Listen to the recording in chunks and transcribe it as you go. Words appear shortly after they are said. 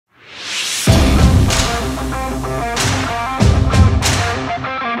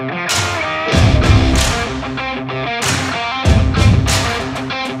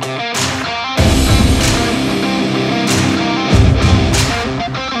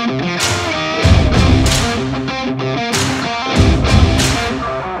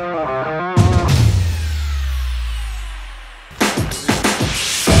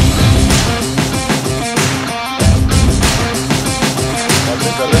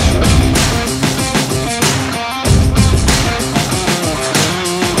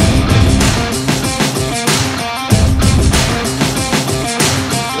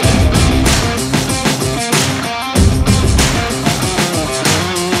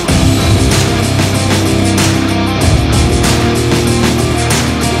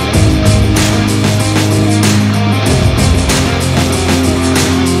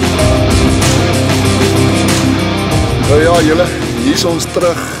julle, hier is ons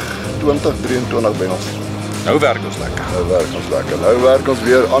terug 2023 bengels. Nou werk ons lekker. Nou werk ons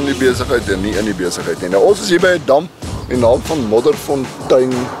weer aan die besigheid en nie in die besigheid nie. Nou ons is hier by 'n dam in naam van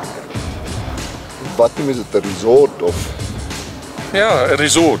Modderfontein. Wat noem is dit, 'n resort of? Ja, 'n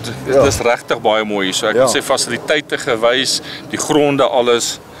resort. Dit is regtig baie mooi hier. So ek moet sê fasiliteite gewys, die gronde,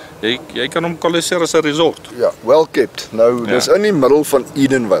 alles. Jy kan hom kwalifiseer as 'n resort. Ja, well kept. Nou, dis in die middel van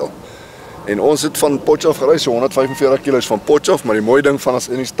Edenvale. En ons het van Potchefstroom gereis, so 145 km van Potchefstroom, maar die mooi ding van ons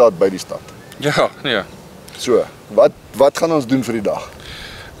in die stad by die stad. Ja, nee. So, wat gaan ons doen vir die dag?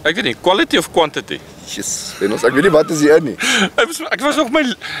 Ek weet nie, quality of quantity? Yes, ek weet nie wat is hier in nie. Ek was nog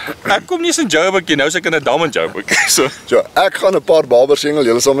ek kom nie eens in Joburg nie, nou is ek in 'n dam in Joburg. So, ek gaan 'n paar barbers hengel,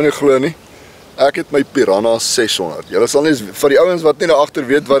 julle sal my nie glo nie. Ek het my Piranha 600. Julle sal nie, vir die ouens wat nie na agter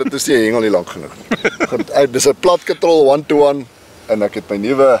weet wat dit is nie, hengel nie lank genoeg nie. Dis 'n plat katrol 1-to-1 en ek het my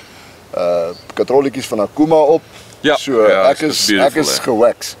nuwe katrolletjies van Akuma op. Ja, so ek is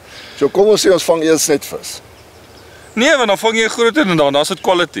gewax. So kom ons sê ons vang eers net vis. Nee, want dan vang jy groter en dan is dit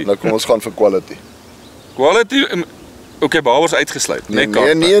quality. Nou kom ons gaan vir quality. Quality, okay, barbers uitgesluit. Nee,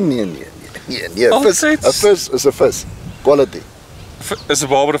 vis is 'n vis. Quality. Is 'n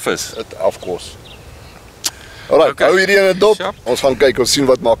barber 'n vis? Of course. Alright, hou hierdie in 'n dop. Ons gaan kyk, ons sien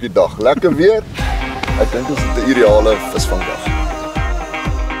wat maak die dag. Lekker weer. Ek dink dit is 'n ideale visvangdag.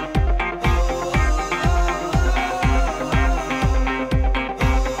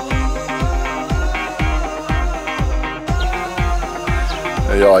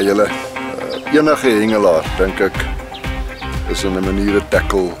 Ja, julle, enige hengelaar, dink ek, is in 'n manier 'n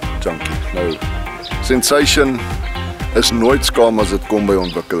tackle junkie. Nou, Sensation is nooit skaam as dit kom by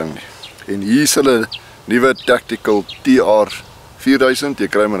ontwikkeling nie. En hier is hulle nuwe Tactical TR4000, jy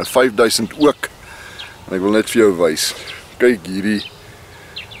kry hom in 'n 5000 ook. En ek wil net vir jou wys. Kyk hierdie,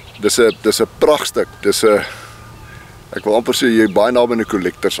 dis 'n pragtstuk, ek wil amper sê jy baie naby 'n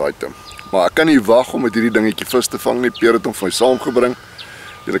collectors item. Maar ek kan nie wag om met hierdie dingetjie vis te vang nie. Peer het hom vir my saamgebring.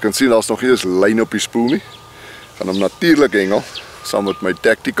 Julle kan sien, daar's nog nie eens lyn op die spoel nie. Gaan hom natuurlik hengel, saam met my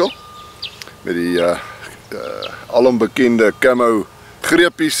Tactical. Met die alombekende camo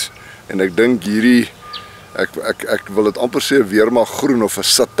greepies. En ek dink hierdie, ek wil dit amper sê weermag groen of 'n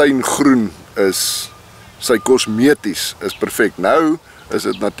satijngroen is, sy kosmeties is perfek. Nou is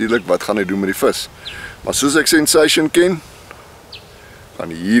dit natuurlik, wat gaan hy doen met die vis? Maar soos ek Sensation ken, gaan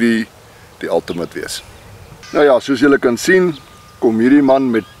hierdie die ultimate wees. Nou ja, soos julle kan sien, kom hierdie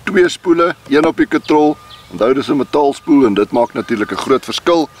man met 2 spoele, een op die katrol, onthou dis 'n metaalspoel en dit maak natuurlik 'n groot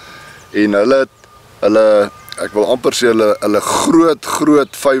verskil. En hulle, ek wil amper sê hulle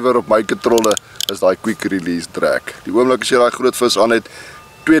groot vywer op my katrolle is daai quick release drag. Die oomblik as jy daai groot vis aan het,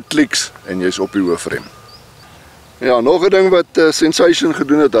 2 kliks en jy's op die hoofrem. Ja, nog 'n ding wat Sensation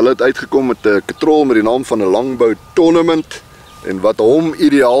gedoen het, hulle het uitgekom met 'n katrol met die naam van 'n langbou tournament. En wat hom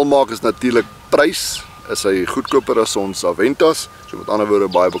ideaal maak is natuurlik prys. Is hy goedkoper as ons Aventas, so met ander woorde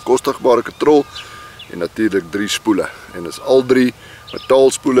baie bekostigbare katrol en natuurlik 3 spoele en is al 3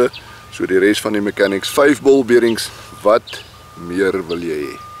 metaalspoele, so die res van die mechanics 5 ball bearings. Wat meer wil jy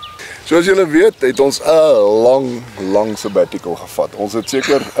hê? Soos julle weet, het ons 'n lang sabbatical gevat. Ons het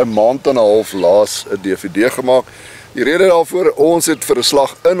seker 'n maand en 'n half laas 'n DVD gemaak. Die rede daarvoor, ons het vir 'n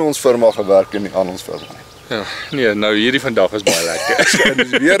slag in ons firma gewerk en nie aan ons firma nie. Ja, nee, nou hierdie vandag is baie lekker.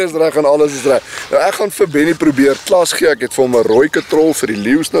 Die weer is reg en alles is reg. Nou ek gaan vir Bennie probeer klas gee. Ek het vir hom 'n rooi katrol vir die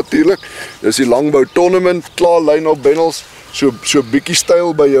leeu's natuurlik. Dis die langbou tournament, klaar lyn op bennels, so bietjie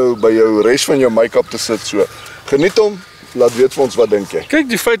styl by jou res van jou make-up te sit. So geniet hom, laat weet vir ons wat dink jy. Kyk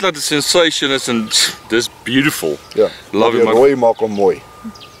die feit dat dit Sensation is en dis beautiful. Ja, love die rooi maak hom mooi.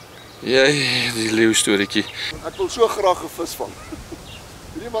 Jy, die leeu storieetjie. Ek wil so graag 'n vis vang.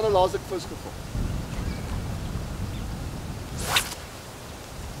 Weet jy wanneer laas ek vis gevang?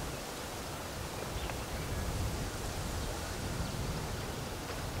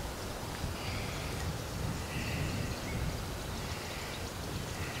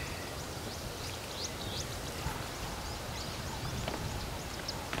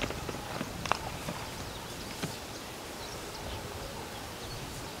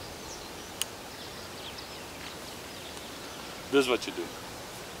 Dis wat jy doen.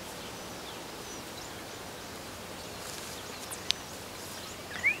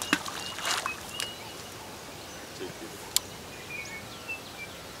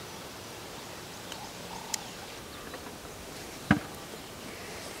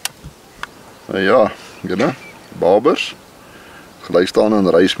 Ja, julle, barbers, gely staan in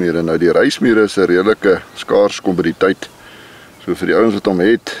rysmure. Nou die rysmure is 'n redelike skaars kommoditeit. So vir die ouens wat hom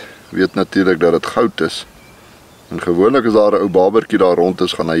het, weet natuurlik dat dit goud is. En gewoonlik as daar 'n ou barbertjie daar rond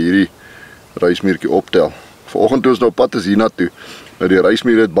is, gaan hy hierdie rysmuurtjie optel. Vanoggend toe ons nou pad is hiernatoe. Nou die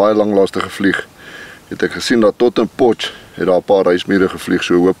reismiere het baie langlaaste gevlieg. Het ek gesien dat tot in Potch het daar 'n paar reismiere gevlieg.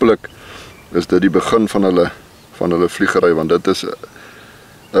 So hopelik is dit die begin van hulle vliegery, want dit is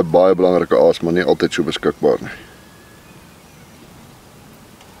 'n baie belangrike aas, maar nie altyd so beskikbaar nie.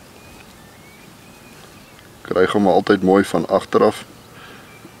 Ek ry hom altyd mooi van agteraf.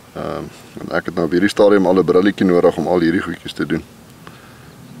 En ek het nou op hierdie stadium al 'n brilletjie nodig om al hierdie goedjies te doen.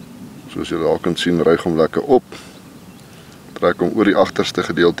 Soos julle daar kan sien, ry hom lekker op. Trek hom oor die agterste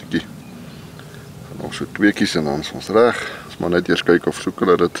gedeeltetjie. En nog so tweeetjies en dan is ons reg. Ons maar net eers kyk of soek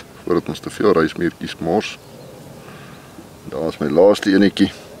hulle dit voordat ons te veel reismiertjies mors. Daar is my laaste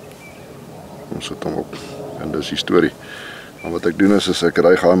enetjie. Ons sit hom op. En dis die storie. Maar wat ek doen is ek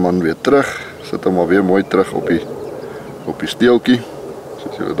ry gaan man weer terug. Sit hom maar weer mooi terug op die steeltjie.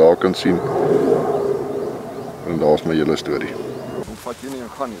 Soos julle daar kan sien. En daar is my hele storie. Hoe vat jy nie en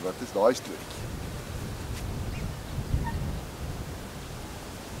gaan nie? Wat is daai storie?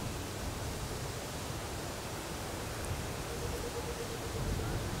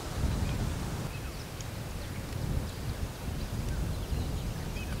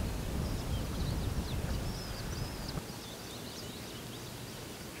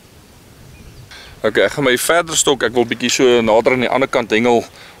 Okay, ek gaan my verder stok, ek wil bietjie so nader aan die ander kant hengel,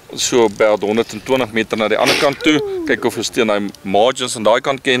 so by 120 meter na die ander kant toe, kyk of ons teen die margins aan daai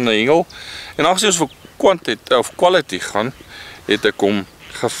kant kan hengel. En aangezien ons vir quality gaan, het ek hom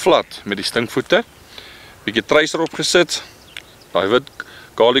gevlat met die stinkvoete, bietjie treis erop gesit, daai wit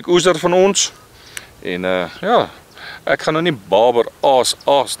garlic oezer van ons, en ja, ek gaan nou nie barber aas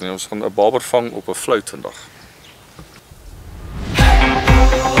nie, ons gaan 'n barber vang op 'n fluit vandag.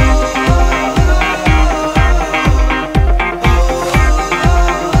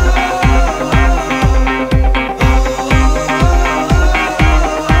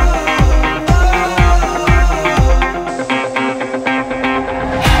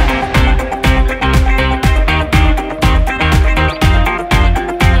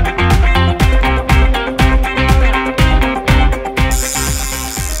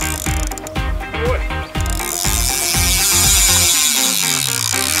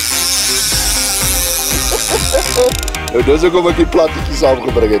 Nou dis ook om ek die plattetjie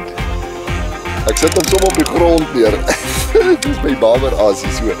saamgebring het. Ek sit hom sommer op die grond neer. Dis my barber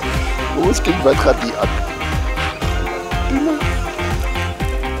aasie so. Ons kyk wat gaan hier aan.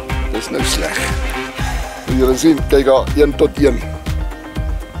 Dis nou sleg. En julle sien, kyk daar 1 tot 1.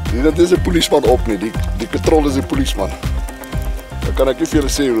 Dit is 'n polisieman op nie, die katrol is 'n polisieman. Dan kan ek nie vir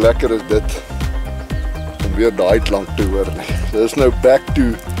julle sê hoe lekker is dit om weer daai klank te hoor nie. Dis nou back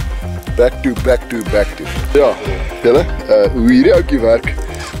to. Ja, julle, hoe hierdie ouetjie werk.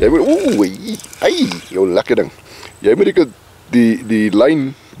 Jy moet jou lekker ding. Jy moet die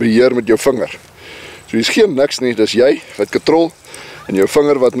lyn beheer met jou vinger. So hier's geen niks nie, dis jy wat katrol en jou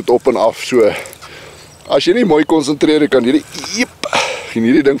vinger wat moet op en af. So as jy nie mooi konsentreer, kan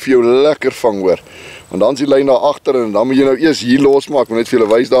hierdie ding vir jou lekker vang hoor. Want dan is die lyn daar agter en dan moet jy nou eers hier losmaak, maar net vir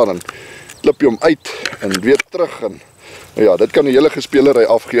julle wys daar, dan klip jy hom uit en weer terug en ja, dit kan 'n hele gespeelery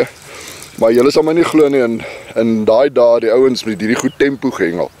afgee. Maar julle sal my nie glo nie, in daai dae die ouens met hierdie goed tempo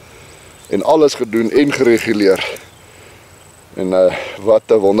gehengel en alles gedoen en gereguleer. En wat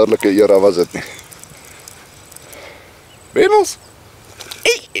 'n wonderlike era was dit nie. Benels?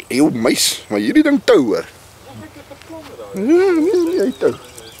 Jou muis, maar hierdie ding tou hoor. Ja, hy tou.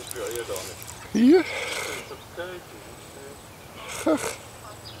 Ja.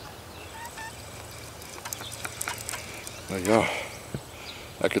 Nou ja,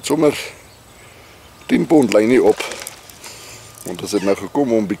 ek het sommer 10 pond lyn nie op, want ons het nou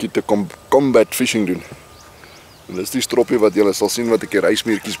gekom om bietjie te combat fishing doen. En dis die stroppie wat julle sal sien wat ek die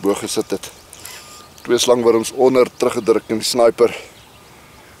reismiertjies bo gesit het. 2 slangworms onder teruggedruk in die sniper.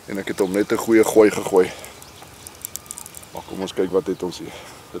 En ek het hom net 'n goeie gooi gegooi. Maar kom ons kyk wat het ons hier.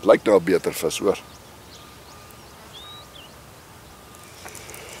 Dit lyk nou 'n beter vis hoor.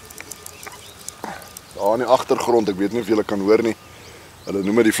 Daar in die agtergrond, ek weet nie of julle kan hoor nie. Hulle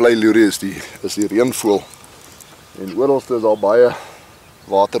noem dit die vleiloerie, is die reënvoël. En oral is daar baie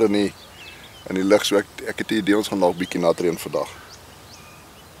water in die lug, so ek het die idee ons gaan dalk bietjie nat reën vandag.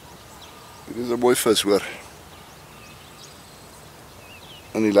 Dit is 'n mooi vis hoor.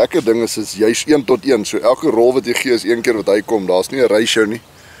 En die lekker ding is jy's 1 tot 1, so elke rol wat jy gee is 1 keer wat hy kom. Daar's nie 'n ratio nie.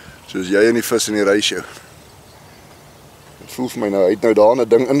 Soos jy en die vis in die ratio. Dit voel vir my nou, hy het nou daar 'n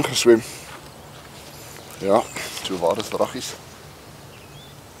ding ingeswem. Ja, so waar is draggies.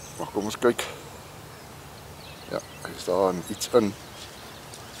 Maar kom ons kyk. Ja, is daar iets in.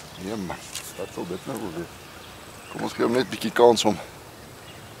 Nee man, wat sal dit nou weer? Kom ons gee hom net 'n bietjie kans om.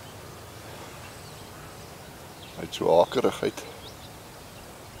 Hy het so hakerigheid.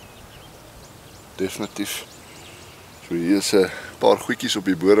 Definitief. So hier is 'n paar goedjies op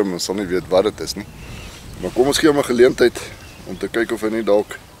die bodem, ons sal nie weet wat dit is nie. Maar kom ons gee hom 'n geleentheid om te kyk of hy nie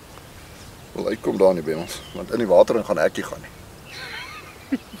dalk wil uitkom daar nie by ons, want in die water in gaan ek nie gaan nie.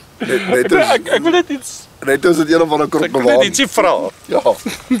 Ek wil net iets. Net as dit een van 'n krok Ek wil bewaar. net ietsie vra. Ja,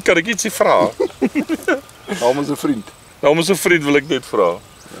 Kan ek ietsie vra? namens 'n vriend. Namens 'n vriend wil ek net vra.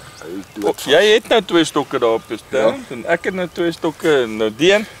 Jy het nou 2 stokke daar op jou stand en ek het nou 2 stokke nou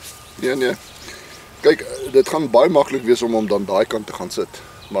deen. Nee. Kyk, dit gaan baie maklik wees om hom dan daai kant te gaan sit,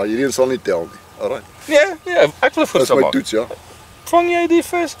 maar hierdie een sal nie tel nie. Alraai. Nee, ek wil Dis vir my maak. toets, ja. Vang jy die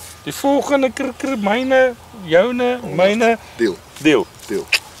vis? Die volgende keer myne, joune, myne, Deel. deel.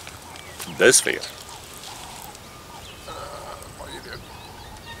 Dis fair.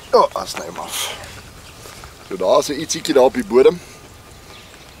 Ja, as nou maar. So daar's 'n ietsiekie daar op die bodem.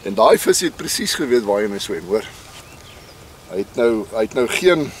 En daai vis het presies geweet waar hy mee swem, hoor. Hy het nou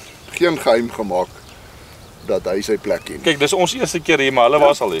geen geheim gemaak dat hy sy plek ken. Kyk, dis ons eerste keer hier, maar hulle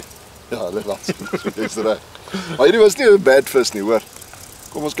was al hier. Ja, hulle was. Dis reg. Maar hierdie was nie 'n bad vis nie, hoor.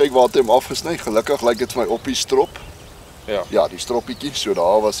 Kom ons kyk waar het hy hom afgesny. Gelukkig lyk dit vir my op die strop. Ja. Ja, die stroppietjie. So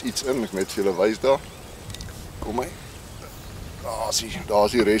daar was iets in. Ek net vir julle wys daar. Kom hy.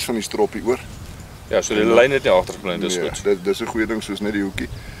 Daar's die res van die stroppie, hoor. Ja, so die lyn het nie agtergebly, dis Nee, goed. dis 'n goeie ding soos net die hoekie.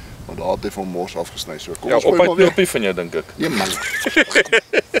 Want daar het hy van mors afgesny. So kom Ja, ons op gooi my maar weer. knoppie van jou dink ek. Nee man.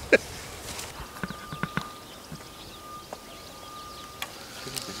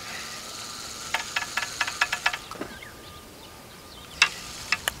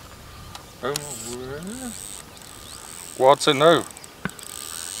 Wat's dit nou?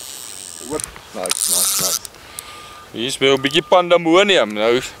 Hoor. Nice. Hier is weer 'n bietjie pandemonium.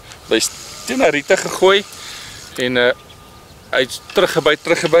 Nou, hy's teen 'n riete gegooi en hy's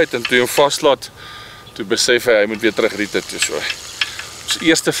teruggebyt en toe hom vaslaat, toe besef hy moet weer terug riete toe so. Ons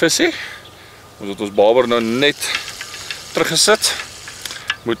eerste visie. Ons het ons baber nou net teruggesit.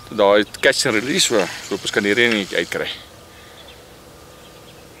 Moet daai catch and release so op ons kan hierdie net uitkry.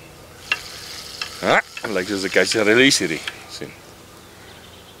 Ja, lyk soos 'n catch and release hierdie. Sien.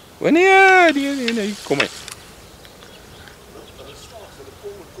 Wanneer die kom hy.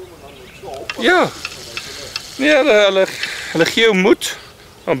 Ja. Nee, hulle gee jou moed,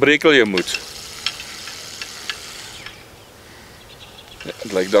 dan breek hulle jou moed. Ja,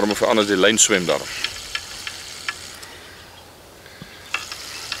 het lyk daarom of anders die lyn swem daarom.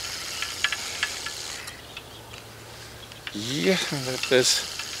 Ja, dit is.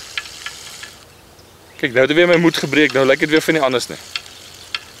 Kyk, nou het weer my moed gebreek, nou lyk dit weer van die anders nie.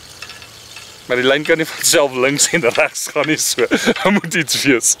 Maar die lyn kan nie van self links en regs gaan nie so. Daar moet iets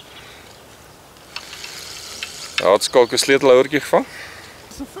wees. Ja, het Schalk 'n sleutelhouertjie gevang.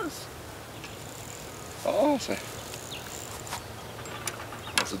 Dis 'n vis. Sê.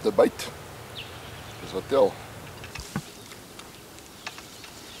 Is dit 'n byt? Dis wat tel.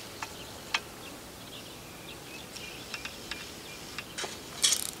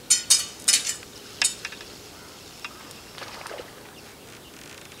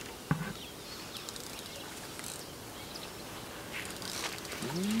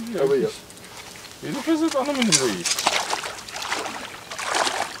 Ja, weer. Hierdie vis het ander maniere hier.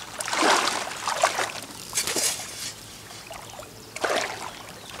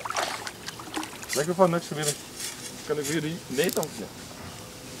 Lekker van niks weer. Kan ek weer die net omsien?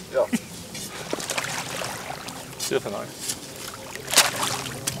 Ja. Zeer van nice.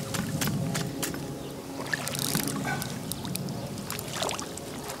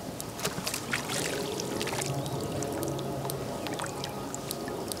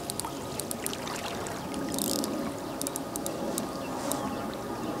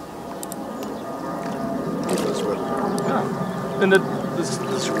 En dit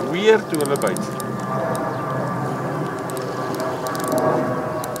is weer toe hulle byt.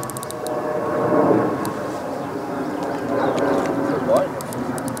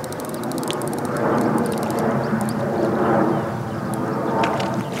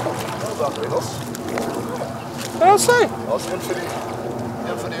 Ja, sê. As een vir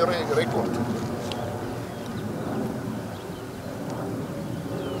die rekord.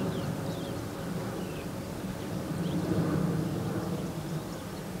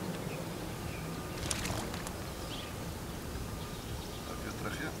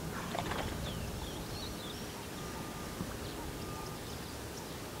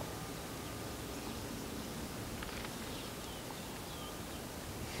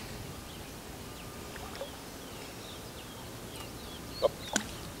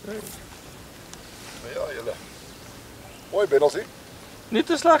 Ja, julle. Mooi Bennie. Nie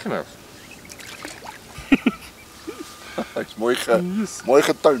te sleg nie. Hy's mooi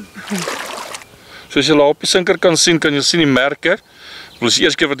getoon. Soos jy op die sinker kan sien die merke. Dit is die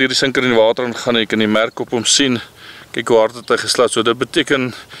eerste keer wat hierdie sinker in die water ingaan en jy kan die merk op hom sien. Kyk hoe hard het hy geslat. So dit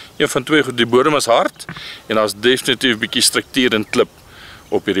beteken een van twee goed, die bodem is hard en daar's definitief 'n bietjie struktuur en klip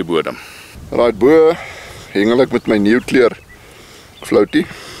op hierdie bodem. Right bo hengel ek met my nuclear floutie,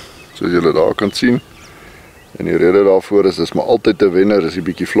 soos julle daar kan sien. En die rede daarvoor is maar altyd 'n wenner, is die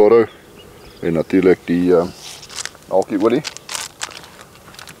bietjie florro en natuurlik die alkie olie.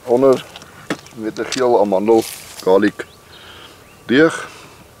 Onder met 'n geel amandel garlic deeg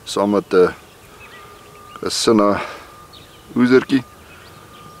saam met 'n sinna oezertjie.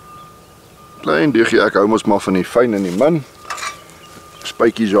 Klein deegie, ek hou mos maar van die fyn en die min.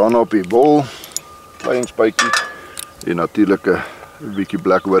 Spykie jana op die bol, klein spykie en natuurlik 'n bietjie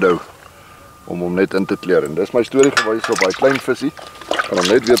black widow om hom net in te kleur. En dis my storie gewys op baie klein visie. Kan hom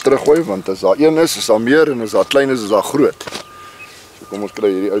net weer teruggooi want as daar een is daar meer en as daar klein is daar groot. So kom ons kry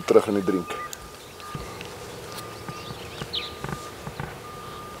hierdie ou terug in die drink.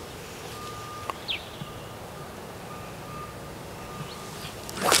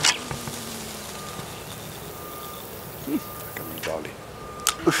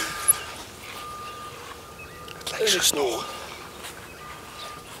 Nog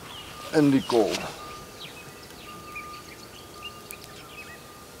in die kool.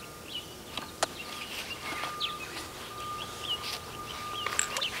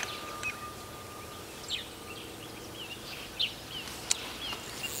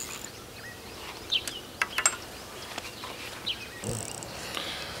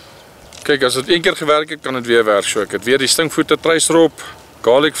 Kyk, as dit een keer gewerk het, kan dit weer werk. So ek het weer die stinkvoete truisrop,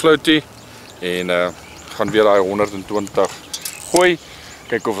 garlic floutie en gaan weer daai 120 gooi.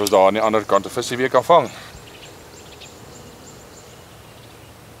 Kyk of ons daar aan die ander kant 'n visie weer kan vang.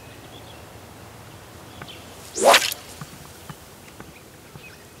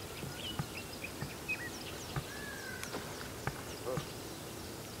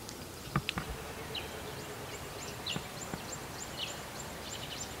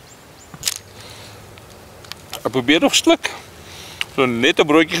 Ek probeer nog sluk. So net 'n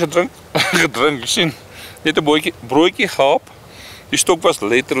broodjie gedrink, jy sien. Net 'n broodjie gehap. Die stok was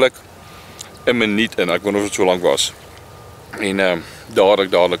letterlik 'n minuut in. Ek wonder of dit so lank was. En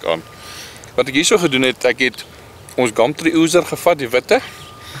dadelik aan. Wat ek hierso gedoen het, ek het ons gumtree oozer gevat, die witte,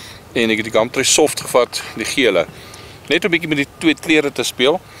 en ek het die gumtree soft gevat, die gele. Net 'n bietjie met die twee kleure te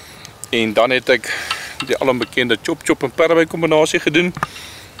speel. En dan het ek die alombekende chop en perby kombinasie gedoen.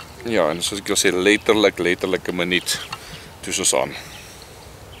 Ja, en soos ek al sê, letterlik 'n minuut. Toe ons aan.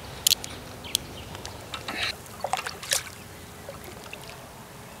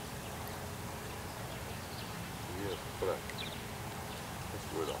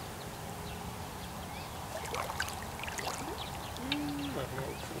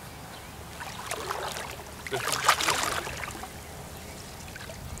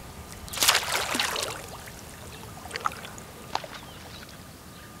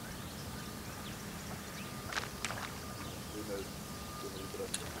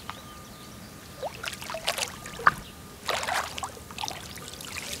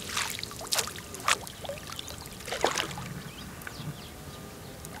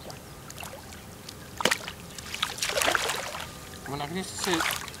 Maar ek net sê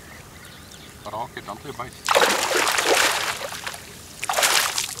raak dit dan toe byt.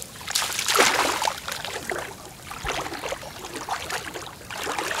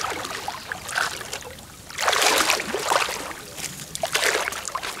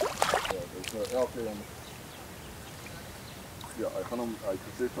 Ja, ek gaan hom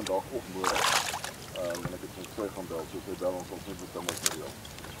gesê vandag op môre. En ek het hom sy gaan bel, so hy bel ons net met hom materiaal.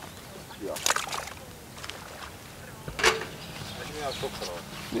 Ja.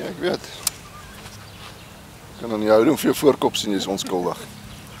 Nee, ek weet. Ek kan dan nie hou om vir jou voorkop sien, jy is onskuldig.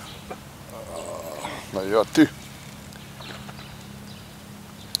 Nou ja, toe.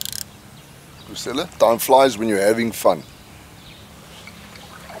 Hoe sê hulle? Time flies when you're having fun.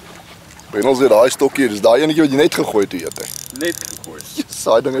 Bennie sê daai stokkie, dis daai enetjie wat jy net gegooi het, eet hy. Net gegooi. Yes,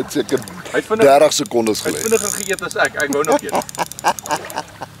 daai ding het seker 30 sekondes gelê. Hy het vinniger geëet as ek wou nog eet.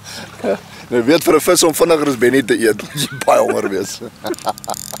 Nou weet vir 'n vis om vinniger as Bennie te eet, moet jy baie honger wees.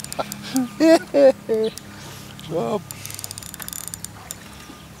 So.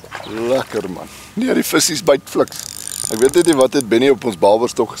 Lekker man. Nee, die visies byt fliks. Ek weet net nie wat het Bennie op ons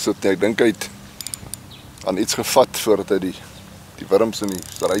baberstok gesit nie. Ek dink hy het aan iets gevat voordat hy die wurms in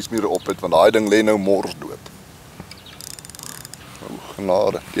die reismure op het, want daai ding lê nou mors dood. O,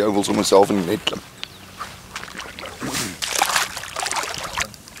 genade, die ou wil sommer self in die net klim.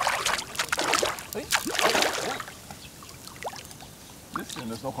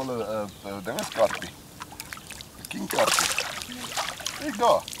 wel 'n dingeskarpie. 'n Kienkarpie. Kyk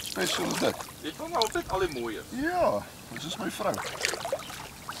daar, special is dit. Dit vang altyd al die mooies. Ja, dis is my vrou.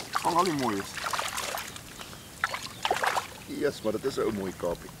 Vang al die mooies. Yes, maar dit is 'n ou mooi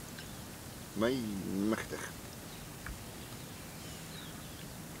kapie. My magtig.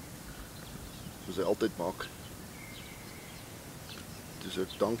 Soos hy altyd maak. Dis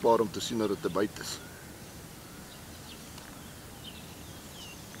ek dankbaar om te sien dat dit te byt is.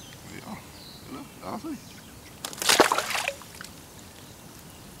 Ja, daar is hy.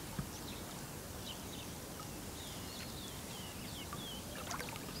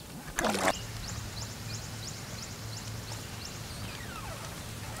 Kom maar.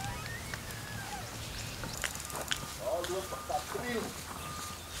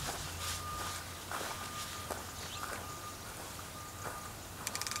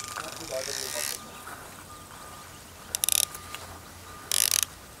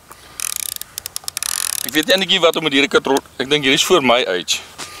 Ek weet eintlik nie wat om met hierdie katrol. Ek dink hier is vir my uit.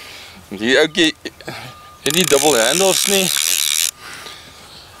 Hierdie ouetjie het nie dubbel handles nie.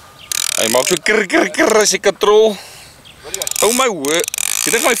 Hy maak so krr as die katrol. Oh my hoë.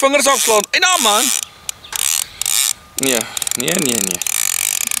 Jy dink my vingers afslaan. En nou man. Nee.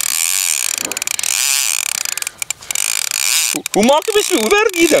 Hoe maak jy hoe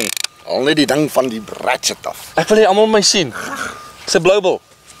werk die ding? Al net die ding van die ratchet af. Ek wil hê almal my sien. Dis 'n blou bil.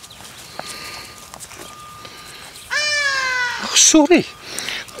 Oh, sorry.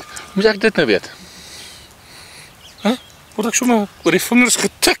 Moet ek dit nou weet? Huh? Word ek sommer oor die vingers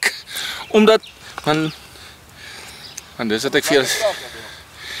getik omdat want dis wat ek vir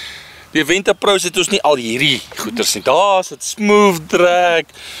die Venta Pros het ons nie al hierdie goeders nie. Daar's dit smooth drag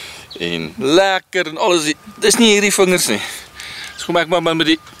en lekker en alles. Dis nie hierdie vingers nie. Dis kom ek maar met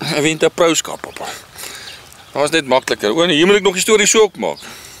die Venta Pros kap op. Dit was net makliker. O nee, hier moet ek nog die storie so op maak.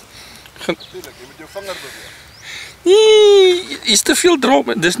 Natuurlik, jy moet jou vinger beweeg. Nee, is te veel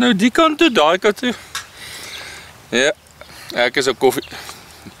drama. Dis nou die kant toe, daai kant toe. Ja, ek is op koffie.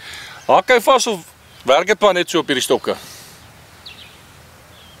 Haak hy vas of werk dit maar net so op hierdie stokke?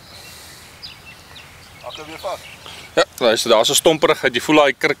 Haak hy weer vas? Ja, daar's 'n stomperigheid. Jy voel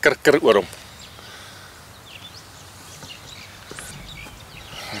daai kir oor hom.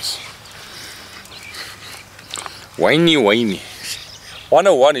 Whiny.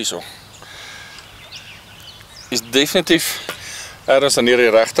 101 hierso. Is definitief ergens aan hierdie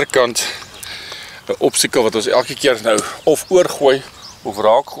regterkant 'n obstakel wat ons elke keer nou of oorgooi of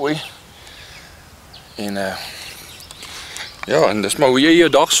raak gooi. En ja, en dis maar hoe jy jou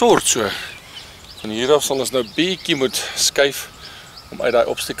dag sort so. Van hier af sal ons nou bietjie moet skuif om uit daai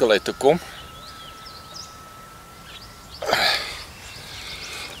obstakel uit te kom.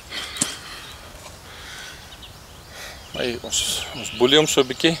 Ons boelie hom so 'n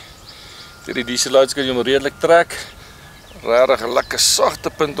bietjie. Die dieselites kan jy hom redelik trek. Regtig 'n lekker sagte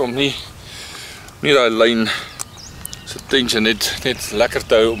punt om nie daai lyn se tension net lekker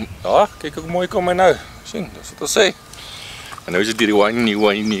te hou. Ja, kyk hoe mooi kom hy nou. Sien, dis wat ons sê. En nou is dit hierdie whiny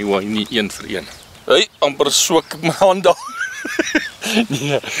een vir een. Hey, amper swak my hand daar.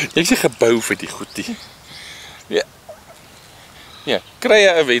 Nee, ek sê gebou vir die goedie. Ja. Ja, kry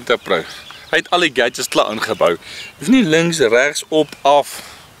jy 'n Venta Pro. Hy het al die gadgets klaar ingebou. Dis nie links, regs, op, af.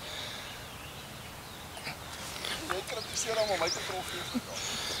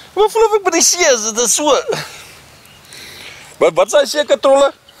 Wat voel of ek by die see is? Dit is so. Wat sê jy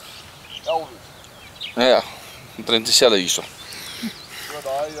katrolle? 11. Ja, omtrent dieselfde hierso. So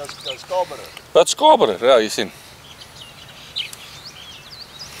daai is skabere. Wat skabere? Ja, jy sien.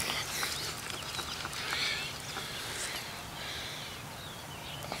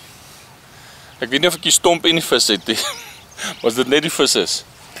 Ek weet nie of ek die stomp en die vis het nie. Maar as dit net die vis is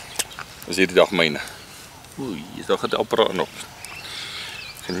hierdie dag myne. Oei, hier is daar apparaat op.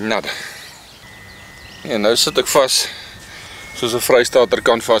 Genade. En nou sit ek vas soos 'n Vrystater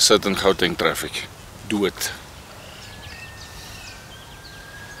kan vassit in Gauteng traffic. Dood.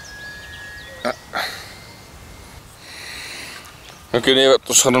 Okay, nee, wat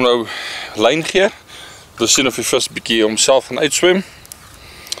ons gaan nou lyn gee. Ons sien of die vis bietjie homself gaan uitswem.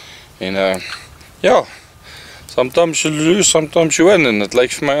 En ja, sometimes you lose, sometimes you win. En dit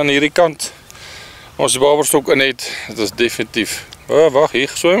lyk vir my aan hierdie kant. Ons die baberstok in het, dit is definitief. Wag, hier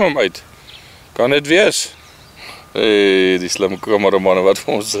swem hom uit. Kan dit wees? Hey, die slim kameramanne wat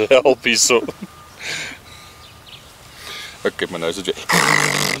vir ons help hierso. Okay, maar nou is dit weer.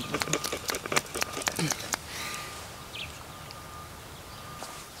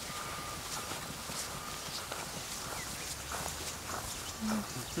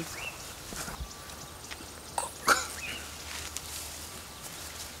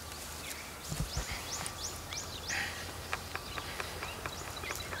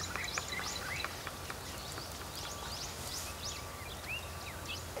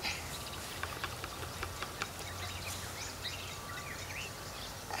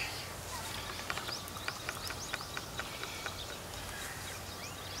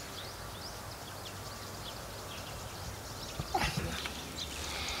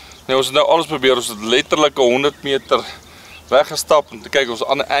 Nee, ons het nou alles probeer, ons het letterlik 100 meter weggestap om te kyk of ons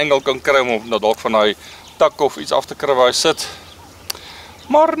 'n ander angle kan kry om dalk van daai tak of iets af te kry waar hy sit.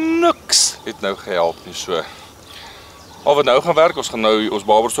 Maar niks het nou gehelp nie, so. Al wat nou gaan werk, ons gaan nou ons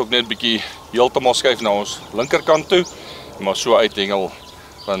barberstok net 'n bietjie heeltemal skuif na ons linkerkant toe, maar so uithengel,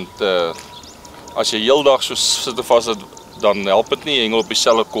 want as jy heeldag so sit en vas sit, dan help dit nie, jy hengel op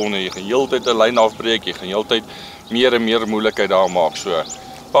dieselfde kon nie, jy gaan heeltyd 'n lyn afbreek, jy gaan heeltyd meer en meer moeilikheid daar maak, so.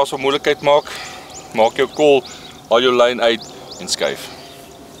 Pas op moeilikheid maak jou kol, haal jou lyn uit en skuif.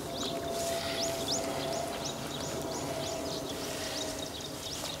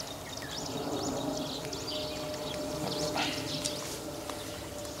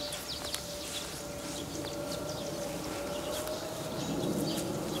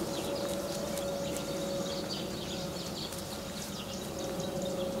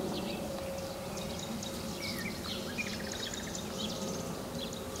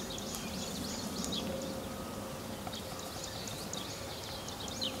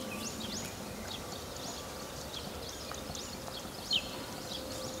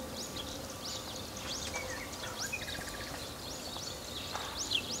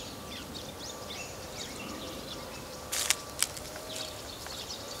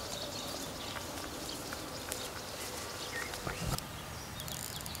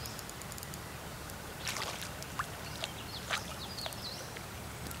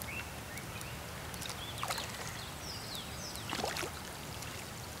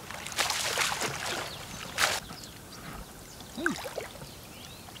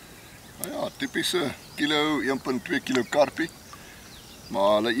 Typiese kilo, 1.2 kilo karpie,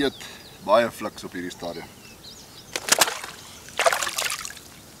 maar hulle eet baie fliks op hierdie stadium.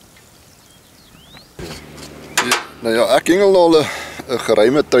 Nou ja, ek hengel al 'n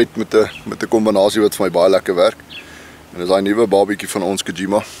geruime tyd met 'n kombinasie wat vir my baie lekker werk. En dis daai nuwe babietjie van ons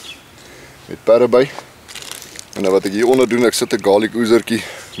Kajima met perre by. En nou wat ek hier onder doen, ek sit 'n garlic oezertjie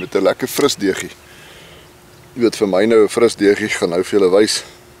met 'n lekker fris deegie. Jy weet vir my nou 'n fris deegie gaan nou vir julle wys.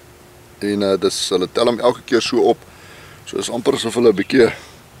 En dis hulle tel hom elke keer so op. So is amper asof hulle 'n bietjie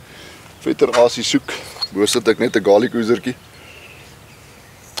vetter asie soek. Bo sit ek net 'n garlic oezertjie.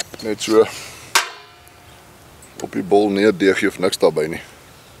 Net so op die bol neerdeegie of niks daarbey nie.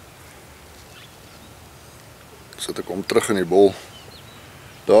 Sit ek hom terug in die bol.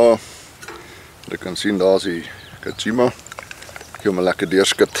 Daar. Jy kan sien daar's die Kajima. Ek gaan hom lekker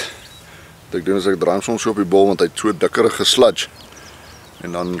deurskit. Wat ek doen is ek draai hom soms so op die bol want hy het so dikkerige sludge.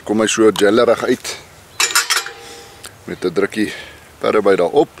 En dan kom hy so gellerig uit met 'n drukkie perre by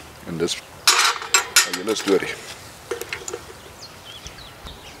daarop en dis 'n hele storie.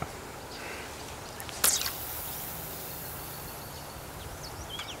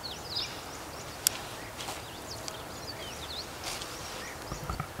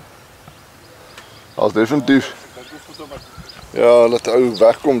 As definitief. Ja, laat ou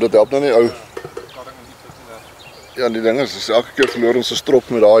wegkom, dit help nou nie ou. Ja, die ding is elke keer verloor ons 'n strop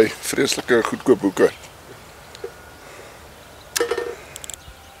met daai vreeslike goedkoop boeke.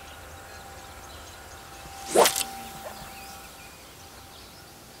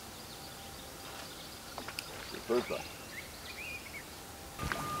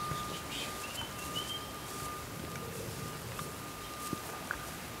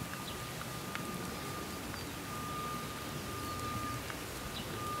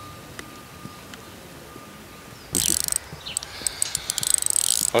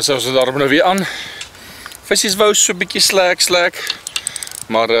 Ons is daarom nou weer aan. Visies wou so 'n bietjie slek,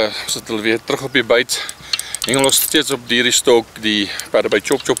 maar ons het hulle weer terug op die byt. Hengel ons steeds op hierdie stok, die perre by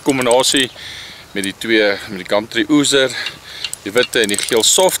chop kombinasie met die country oezer, die witte en die geel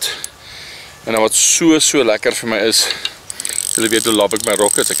soft. En dan wat so lekker vir my is, julle weet hoe lap ek my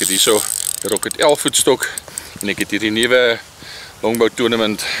rocket. Ek het hierso die rocket 11 voet stok en ek het hierdie nuwe longbow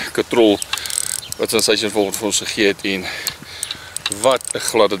tournament katrol wat Sensation volgens vir ons gegee het en wat 'n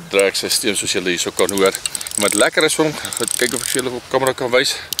gladde dragstelsel soos julle hierso kan hoor. En wat lekker is vir hom, ek gaan kyk of ek vir julle op kamera kan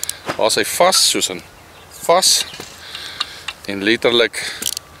wys. Daar's hy vas, soos in vas en letterlik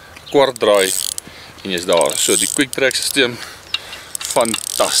kwart draai en jy's daar. So die quick drag stelsel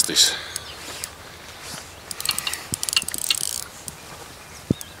fantasties.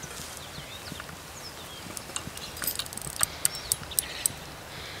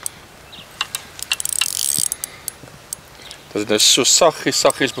 Dat het nou so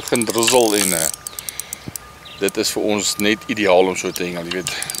saggies begin drizzle en dit is vir ons net ideaal om so te hengel, jy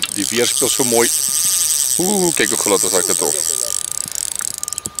weet, die weer speel so mooi. Kyk hoe glad is ek dit op.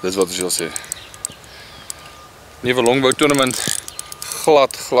 Dis wat ek wil sê. Nuwe longbow tournament,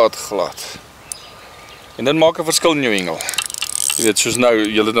 glad. En dit maak 'n verskil in jou hengel. Jy weet, soos nou,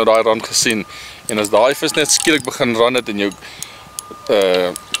 jy het nou daai rand gesien. En as daai vis net skielik begin rand het en jou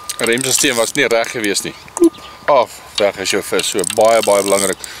remsysteem was nie reg gewees nie. Koep, af, weg is jou vis. So baie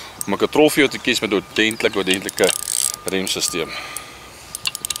belangrik om 'n katrol vir jou te kies met 'n ordentlike remsysteem.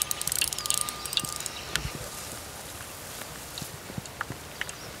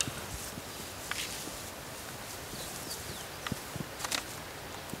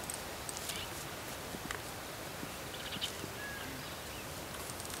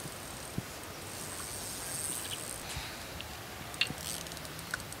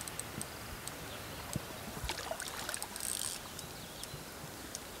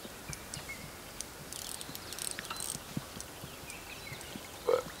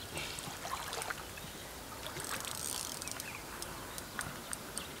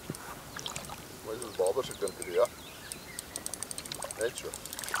 Babers ek dink ja. Net so.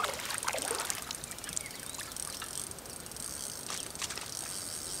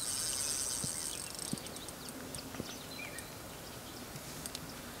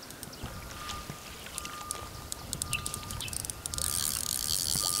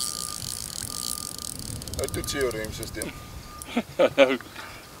 Nou toets jy jou remsysteem.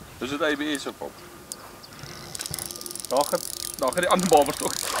 Dis dit ABS op hom. Daar gaan die ander babers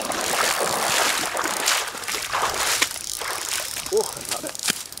ook. Oeg, nou net.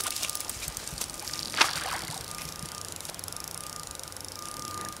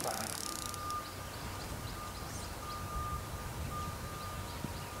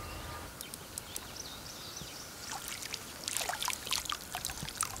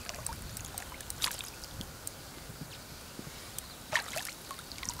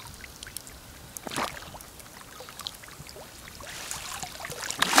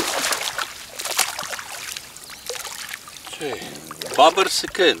 Babber se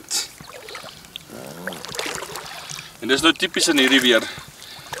kind. En dis nou typies in hierdie weer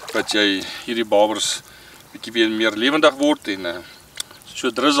wat jy hierdie babers bietjie weer meer lewendig word en so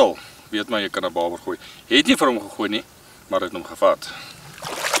drizzle, weet maar jy kan 'n baber gooi. Het nie vir hom gegooi nie, maar het hom gevat.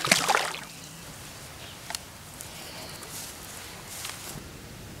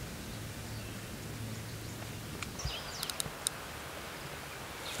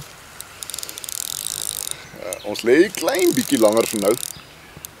 Ons lê klein bietjie langer vir nou.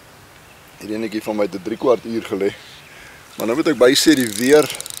 Hierdie enetjie van my het 3/4 uur gelê. Maar nou moet ek bysê die weer,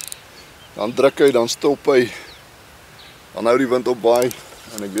 dan druk hy, dan stop hy, dan hou die wind op baie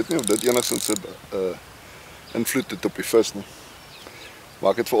en ek weet nie of dit enigstens 'n invloed het op die vis nie.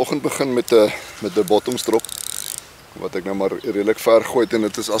 Maar ek het vanoggend begin met 'n bottomstrop wat ek nou maar redelik ver gooi en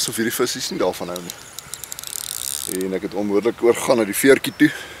dit is asof hierdie visse nie daarvan hou nie. En ek het onmiddellik oorgaan na die veertjie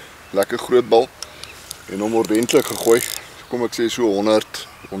toe. Lekker groot bal. En hom ordentlik gegooi, kom ek sê so 100,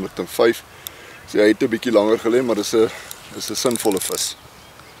 105. So hy het 'n bietjie langer gelê, maar dis 'n sinvolle vis.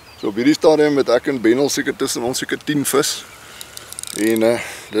 So op hierdie stadium het ek en Bennie seker tussen ons seker 10 vis. En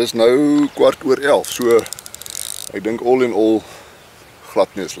dis nou 11:15. So ek dink all in all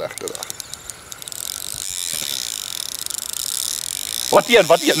glad nie 'n slegte dag. Wat een?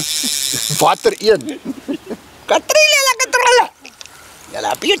 Watter een? Katrol, katrolle.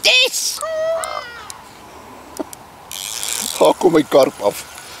 Julle beauties. Kom my karp af.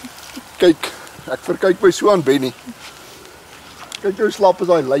 Kyk, ek verkyk my so aan Bennie. Kyk hoe slap is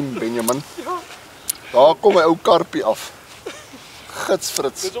daai lyn, Benjamin. Daar kom my ou karpie af. Gits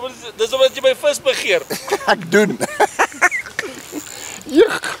Frits. Dis omdat jy my vis begeer. Ek doen.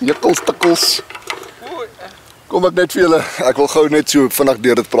 Jekkelstikkels. Kom ek net vir julle, ek wil gou net so vinnig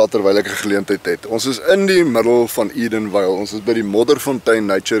deur dit praat terwyl ek 'n geleentheid het. Ons is in die middel van Edenvale. Ons is by die Modderfontein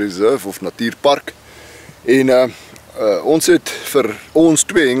Reserve of Natuurpark. En ons het vir ons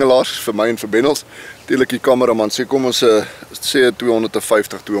twee hengelaars, vir my en vir Bennie, natuurlik die kameraman sê kom ons sê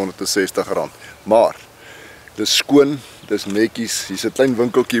 250, 260 rand. Maar dis skoon, dis netjies. Hier's 'n klein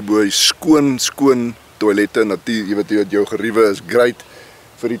winkeltjie bo, skoon toilette, natuur, jy weet jou geriewe is great.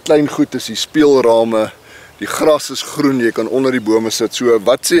 Vir die klein goed is die speelrame. Die gras is groen, jy kan onder die bome sit. So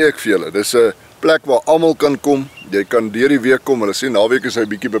wat sê ek vir julle? Dis 'n plek waar almal kan kom. Jy kan deur die week kom. Hulle sê naweek is hy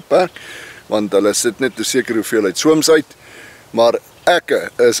bietjie beperk want hulle sit net 'n sekere hoeveelheid swms uit. Maar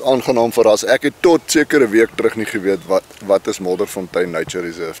ek is aangenaam verras. Ek het tot sekere week terug nie geweet wat is Modderfontein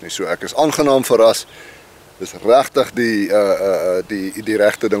Reserve nie. So ek is aangenaam verras. Dis regtig die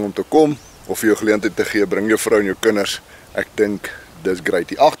regte ding om te kom of vir jou geleentheid te gee. Bring jou vrou en jou kinders. Ek dink dis great.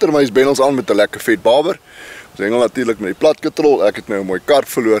 Hier agter my is Bennie aan met 'n lekker vet baber. Ons hengel natuurlik met die plat katrol. Ek het nou 'n mooi karp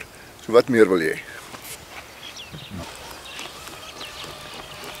verloor. So wat meer wil jy?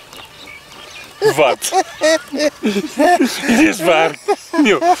 Wat? Dit is werk.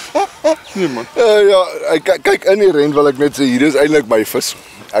 Nee man. Ja, kyk in die ren wil ek net sê, hier is eintlik my vis.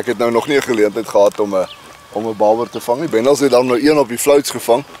 Ek het nou nog nie 'n geleentheid gehad om 'n baber te vang nie. Bennels het dan nou een op die flouts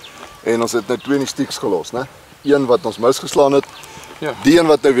gevang en ons het nou 2 in die stieks gelos, né? Een wat ons misgeslaan het. Ja. Die een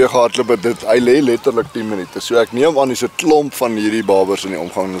wat nou weer gehardloop het, hy lê letterlik 10 minute. So ek neem aan dis 'n klomp van hierdie babers in die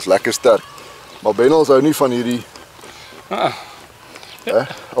omgang en is lekker sterk. Maar Bennels hou nie van hierdie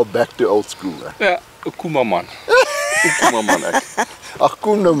al back to old school. Ja, kom maar man. Kom maar man ek. Ag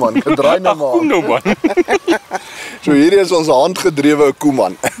kom nou man, draai nou maar. Kom nou man. So hierdie is ons handgedrewe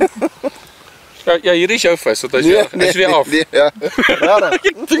koeman. Ja, hier is jou vis, want hy is weer af. Nee, ja. Rarig.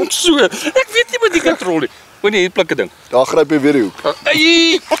 Ek dink so. Ek weet nie wat die katrol nie. O nee, hier pluk 'n ding. Daar gryp hy weer die hoek.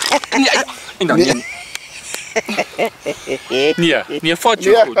 En dan nee. Nee, vat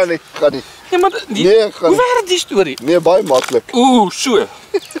jou goed. Gaan nie. Nee, maar hoe werk die storie? Nee, baie maklik. So.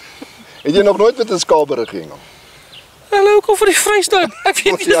 Het jy nog nooit met 'n skaberig gehengel? Hallo, kom vir die Vrystaat. Ek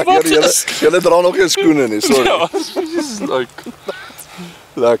weet nie wat dit is. Julle dra nog geen skoene nie, sorry. Ja, dis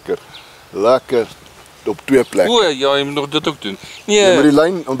Lekker. Lekker op 2 plekke. O ja, jy moet nog dit ook doen. Nee, met die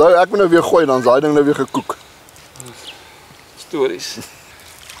lyn, onthou ek moet nou weer gooi, dan is daai ding nou weer gekook. Stories.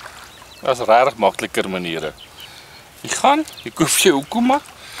 Dat is regtig makliker maniere. Jy gaan, jy koop jou hokoma.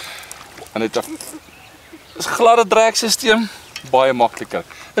 En dit is 'n gladde trekstelsel, baie makliker.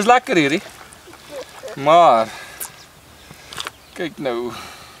 Is lekker hierdie. Maar kyk nou.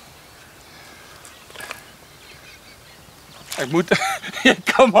 Ek moet jy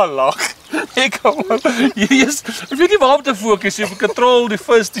kan maar lag. Ek kan maar. Hierdie is ek weet nie waar om te fokus nie, op die katrol, die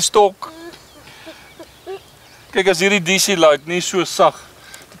vis, die stok. Kyk as hierdie DC light nie so sag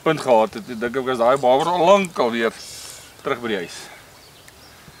die punt gehad het, dink ek as daai baber al lank alweer terug by die huis.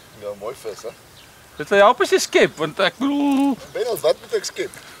 Ja, mooi vis, hè. Dit sal help as jy skep, want ek bedoel Bennels, wat moet ek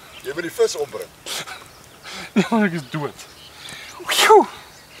skep? Jy moet die vis opbring. nee, man, ek is dood. Oejoe.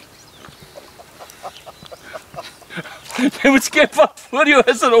 Jy moet skep wat voor jou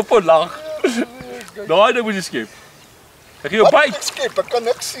is en op en lag. Daai ding moet jy skep. Ek gee jou byt. Ek skep, ek kan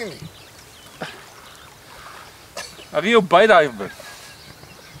niks sien nie. Ek gee jou byt daai ding.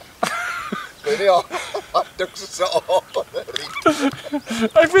 Bennie, ek se op.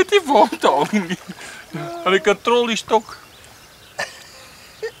 Ek weet nie waar om te hang nie. En ek katrol die stok.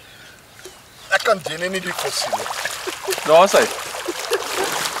 Ek kan Jenny nie die vis sien nie. Daar is hy.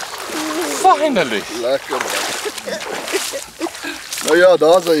 Finally. Lekker man. Nou ja,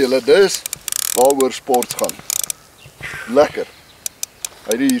 daar is julle, dis waaroor sports gaan. Lekker.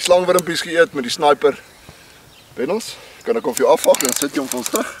 Hy het die slangwurmpies geëet met die sniper. Bennels, kan ek hom vir jou afvang en sit jy hom vir ons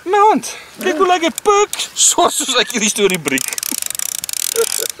terug? My hand. Kyk hoe lyk hy puk. Soos ek hierdie storie breek.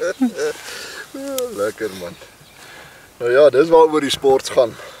 Lekker man. Nou ja, dis waaroor die sports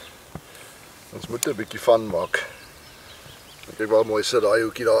gaan. Ons moet 'n bietjie van maak. Kyk waar mooi sit daai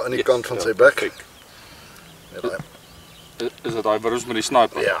hoekie daar aan die kant van sy bek. Kyk. Is dit daai virus met die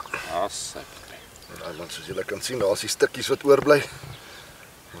sniper? Ja. Sy. En man, soos julle kan sien, daar is die stukkies wat oorbly.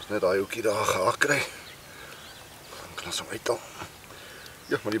 Ons net daai hoekie daar gehak kry. Dan kan ons hom uithaal.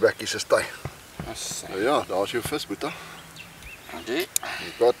 Ja, maar die bekkies is taai. Nou ja, daar is jou vis, boeta. Okay.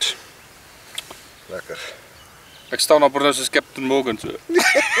 Got. Lekker. Ek staan op nou soos Captain Morgan so.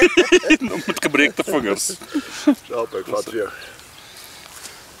 Met gebreekte vingers. Help, ek vat vir jou.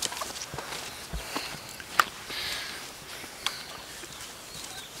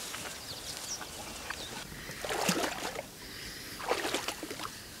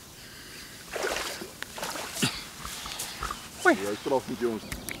 Hoi. Jy straf met jongens.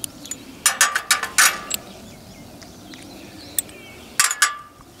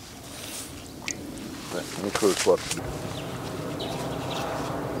 Nee, niet goed zwart.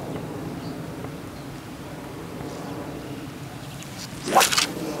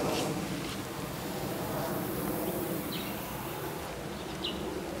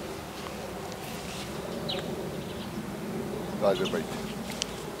 Daar is er byt.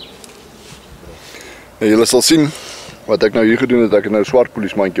 En julle sal sien wat ek nou hier gedoen het, ek het nou 'n swart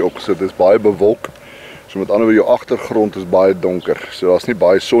polismandjie opgesit. Dit is baie bewolk. So met ander woorde jou agtergrond is baie donker. So daar's nie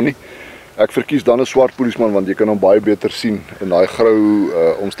baie son nie. Ek verkies dan 'n swart polisman want jy kan hom baie beter sien in daai grou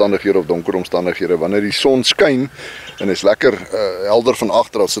omstandighede of donker omstandighede. Wanneer die son skyn en is lekker helder van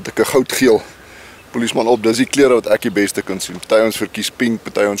agter, sit ek 'n goudgeel polisman op. Dis die kleure wat ek die beste kan sien. Party ons verkies pink,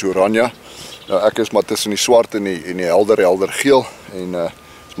 party ons oranje. Nou ek is maar tussen die swart en die helder geel en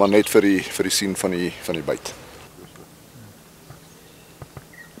is maar net vir die sien van die byt.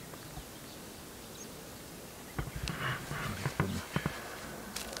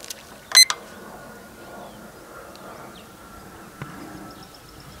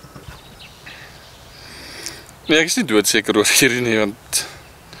 Nee, ek is nie doodseker oor hierdie nie, want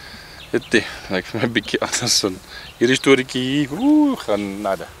dit lyk my 'n bietjie anders dan hierdie storieetjie hier, gaan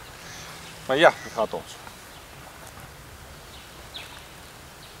nade. Maar ja, dit gaat ons.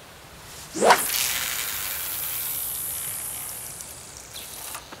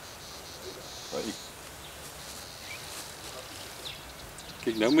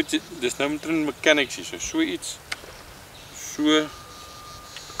 Kijk, nou moet jy, dis nou met 'n mechanics hier, so iets, so.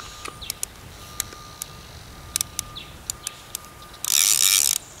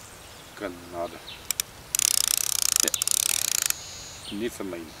 Genade. Ja, nie vir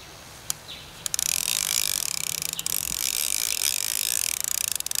my nie.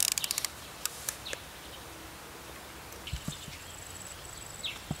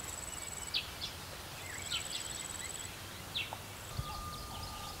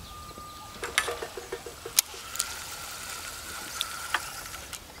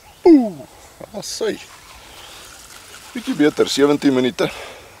 Sy. Bietjie beter, 17 minute.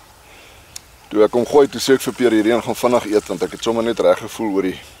 Toe ek hom gooi, toe sê ek vir Pierre hierdie gaan vinnig eet, want ek het sommer net reg gevoel oor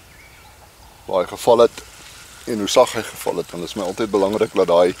die waar hy geval het en hoe sag hy geval het, want dit is my altyd belangrik dat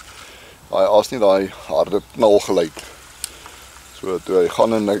daai aas nie daai harde knal gelyk. So toe hy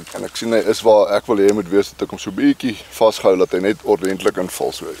gaan en ek sien hy is waar ek wil hê hy moet wees, dat ek hom so bietjie vasgehou dat hy net ordentlik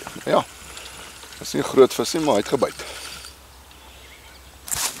inval so. Ja. Dit is nie groot vis nie, maar hy het gebyt.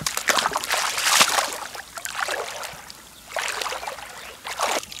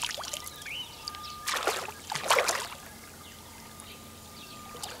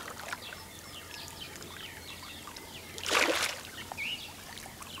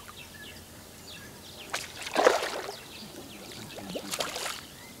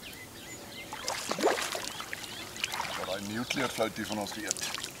 Kleurfloutie van ons geëet.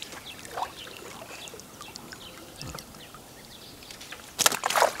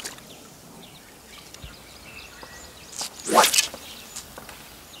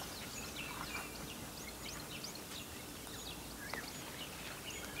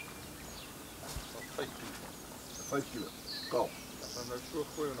 Vijf kilo. Kaal. Dan nou so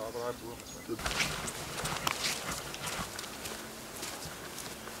gooi en daar daai boom.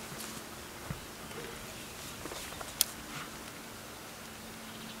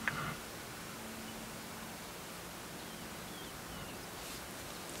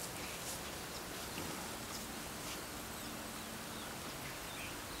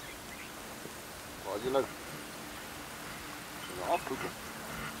 Wat jy nou? So afkoeken.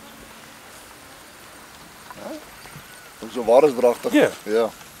 So waar is dragtig? Ja. Ja.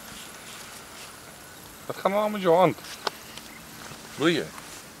 Wat gaan nou met jou hand? Wil jy?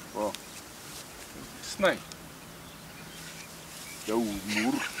 Waar? Sny. Jou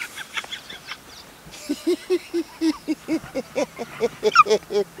moer.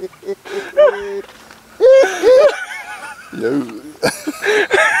 Jou.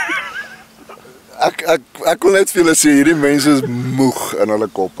 Ek wil net vir julle sê hierdie mense is moeg in hulle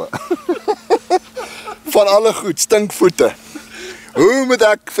koppe. Van alle goed, stinkvoete. Hoe moet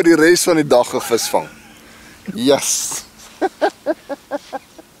ek vir die res van die dag 'n vis vang? Yes.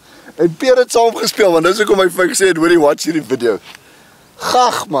 En Pierre het saam gespeel, want dis hoekom hy vir gesê het, hoorie, watch hierdie video.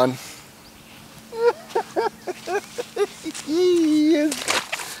 Gag man. Yes.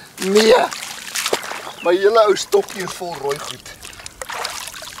 Nee. My hele ou stokkie is vol rooi goed.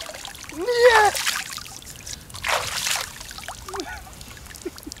 Nee.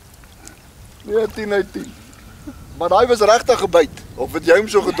 Nee, 10 uit 10. Maar daai was regtig gebyt. Of het jy hom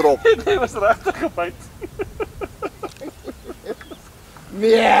so gedrop? Hy was regtig gebyt.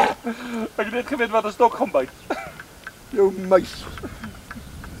 Nee. Ek het net geweet wat 'n stok gaan byt. Jou muis.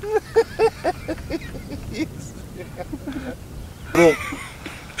 Huh?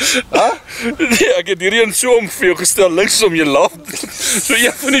 Nee, ek het hierdie so om vir jou gestel, links om jy laaf. So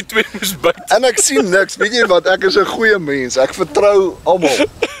jy van die twee moes byt. En ek sien niks. Weet jy wat? Ek is 'n goeie mens. Ek vertrou almal.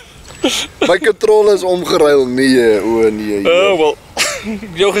 My katrol is omgeruil. Nee, o nee. Oh, wel.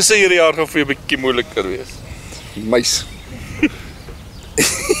 Jou gesê hierdie jaar gaan vir jou 'n bietjie moeiliker wees. Muis.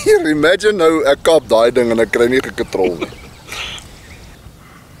 Imagine nou ek kap daai ding en ek kry nie 'n katrol nie.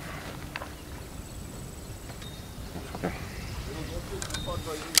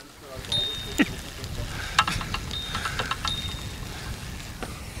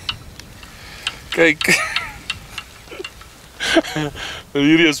 Kyk.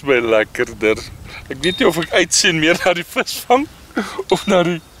 Hierdie is baie lekkerder. Ek weet nie of ek uitsien meer na die visvang of na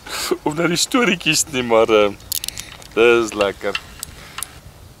die storieetjies nie, maar dis lekker.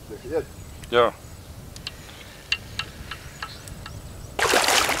 Ja.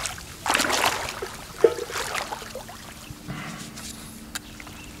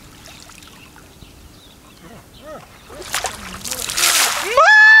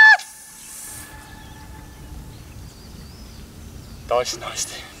 Nice.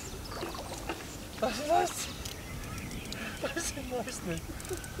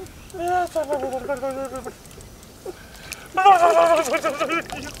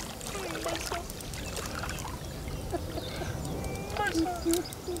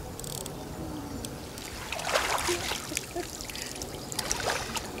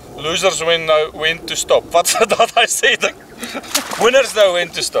 Losers know when to stop. What's that I said? Winners know when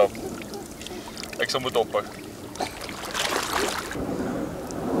to stop. Ek sal moet ophou.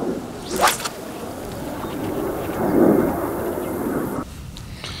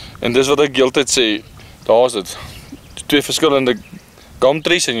 En dis wat ek heeltyd sê, daar is dit. Twee verskillende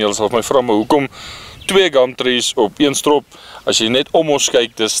gumtrees en jy sal my vra maar hoekom twee gumtrees op een strop? As jy net om ons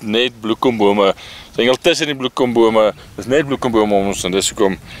kyk, dis net bloekombome. Singel tussen die bloekombome, dis net bloekombome om ons en dis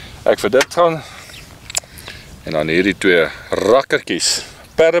hoekom ek vir dit gaan. En dan hierdie twee rakkertjies,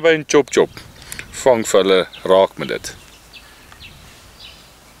 perdebeen chop, vang vir hulle raak met dit.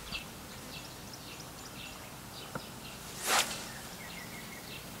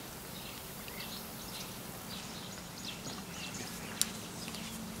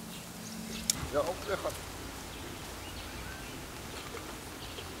 Ja, op terug gaan.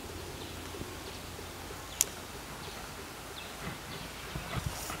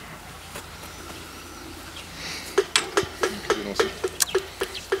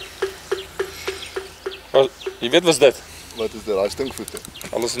 Jy weet wat is dit? Wat is dit? Daai stinkvoete.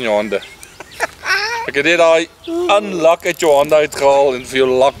 Alles in jou hande. Ek het net daai unlak uit jou hande uitgehaal en vir jou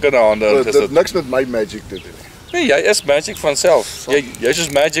lak in die hande Dit het niks met my magic te doen. Nee, jy is magic van self. Jy's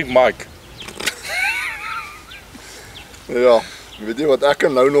soos Magic Mike. Ja, weet jy wat ek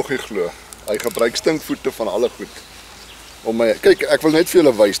kan nou nog nie glo? Hy gebruik stinkvoete van alle goed. Om my, kyk, ek wil net vir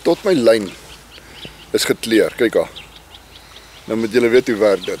julle wys tot my lyn is gekleur. Kyk daar. Nou moet julle weet hoe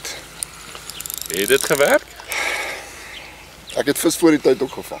werk dit. Het dit gewerk? Ek het vis voor die tyd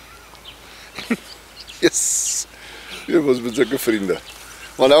ook gevang. Yes. Jy was met sulke vriende.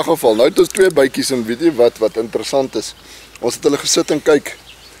 Maar in elk geval, nou het ons twee bytjies en weet jy wat interessant is. Ons het hulle gesit en kyk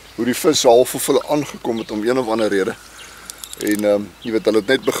hoe die vis half of hulle aangekom het om een of ander rede. En jy weet, hulle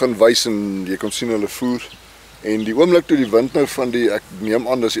het net begin wys en jy kon sien hulle voer. En die oomblik toe die wind nou van die, ek neem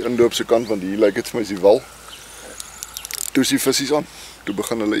aan dis die indoopse kant, want hier lyk dit vir my is die wal. Toe is die visies aan, toe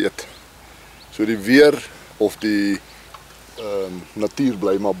begin hulle eet. So die weer of die natuur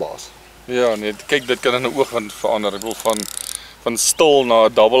bly maar baas. Ja, nee, kyk, dit kan in 'n oogwind verander. Ek wil van stil na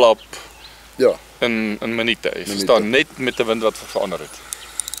double up Ja. in minute. Jy verstaan, net met 'n wind wat verander het.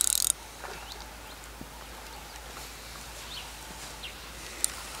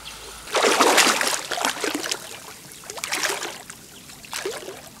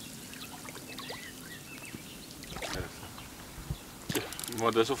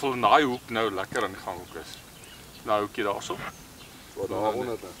 Maar dis of hulle in daai hoek nou lekker aan die gang ook is. Nou hoekie daarso. Wat daar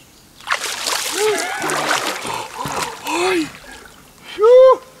onder is. Hoi.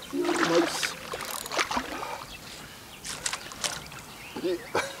 Sjoe. Nice.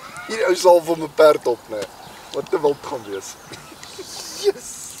 Hier ou sal vir my perd op, nee. Wat te wild gaan wees. Yes.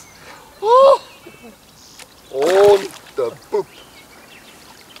 Oh. On the poep.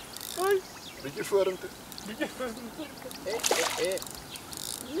 Hoi. Bietjie vorentoe. Bietjie vorentoe.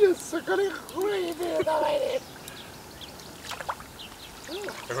 Yes, ek kan nie goeie idee daai nie.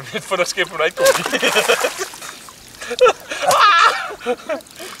 Ek wil net voor dat skip vooruit kom.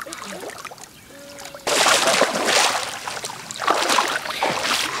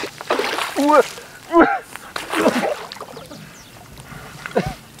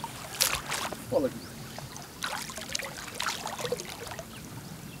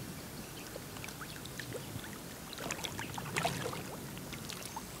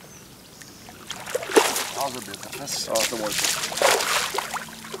 Dis so mooi.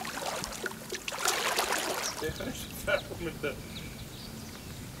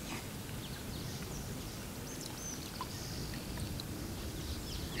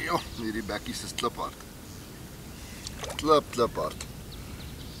 Ja, hierdie bekkies is kliphard. Kliphard.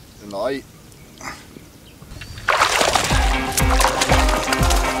 En hy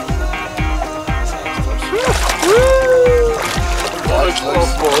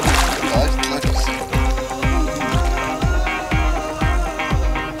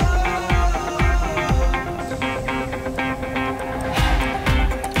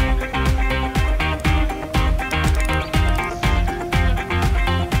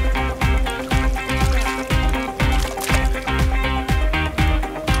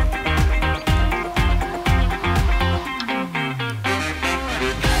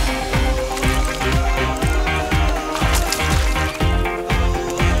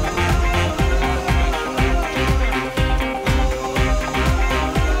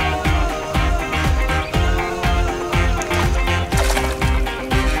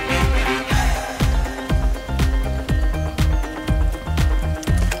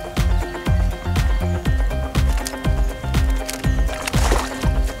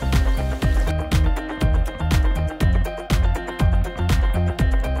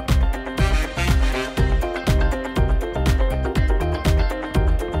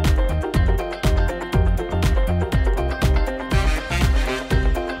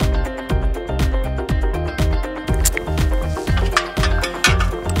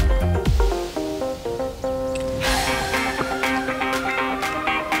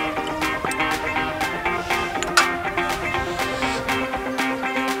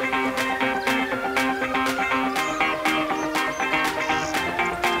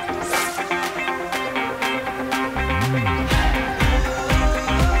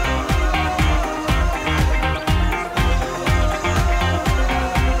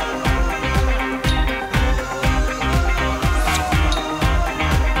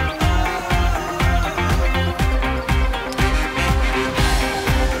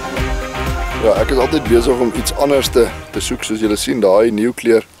Ja, ek is altyd besig om iets anders te soek, soos julle sien, daai nuwe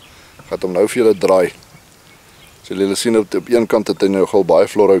kleur gaan hom nou vir julle draai. So julle sien op een kant het hy nou nogal baie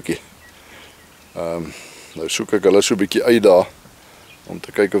florhoutjie. Nou soek ek hulle so 'n bietjie uit daar om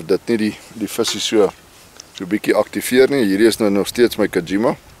te kyk of dit nie die visie so bietjie aktiveer nie. Hierdie is nou nog steeds my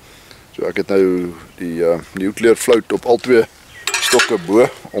Kajima. So ek het nou die nuwe kleur flout op al twee stokke bo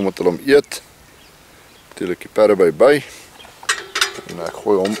omdat hulle hom eet. Natuurlik die perre by. En ek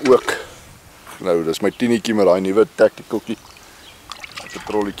gooi hom ook. Nou, dis my tienetjie met daai nuwe tacticaltjie. 'n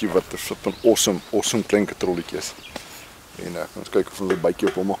Katrolletjie wat 'n flippin awesome klein katrolletjie is. En ons kyk of ons 'n bytjie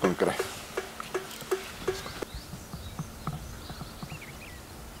op hom kan kry.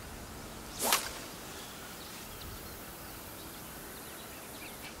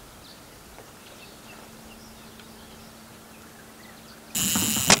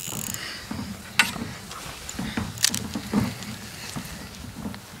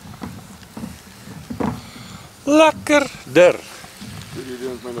 Lekkerder. Hierdie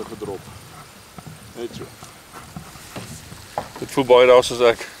is my nou gedrop. Net so. Dit voel baie daar soos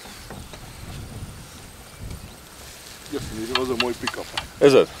ek. Ja, hierdie was 'n mooi pick-up.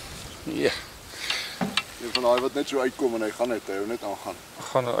 Is dit? Ja. Een van daai wat net so uitkom en hy gaan net, hy hou net aangaan.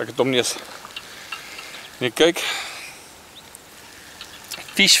 Ek het hom nie eens. Nee, kyk.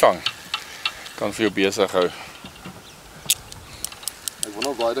 Visvang kan vir jou besig hou. Ek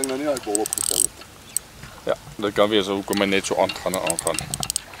wonder of daai ding nou nie hy bol opgestel het. Ja, dit kan wees hoekom hy net so aangaan.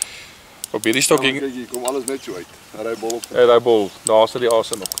 Op hierdie stokkie. Kyk, hier kom alles net so uit. Hy bol op. Hy bol, daar sit die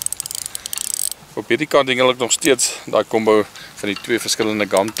asse nog. Op hierdie kant ding ek nog steeds daai combo van die twee verskillende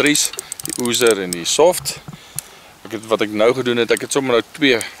gum trees, die oezer en die soft. Wat ek nou gedoen het, ek het sommer nou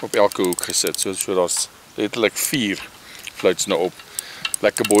 2 op elke hoek gesit. So daar's letterlik 4 fluits nou op.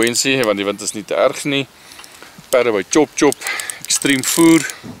 Lekker buoyancy, want die wind is nie te erg nie. Perre by chop, extreme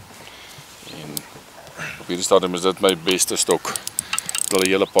voer. En op hierdie stadium is dit my beste stok. Ek het al 'n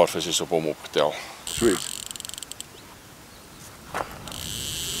hele paar visse op hom opgetel. Sweet.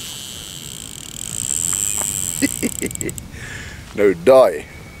 Nou daai.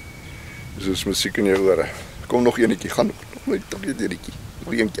 Dis soos musiek in jou ore. Kom nog eenetjie, gaan nog eenetjie.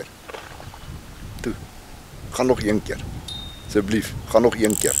 Nog een keer. Toe. Gaan nog een keer. Asseblief, gaan nog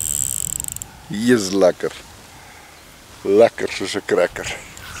een keer. Hier is lekker. Lekker soos 'n cracker.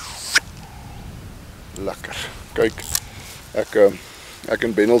 Lekker. Kyk, ek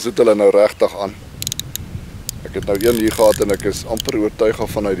en Bennie sit hulle nou regtig aan. Ek het nou een hier gehad en ek is amper oortuig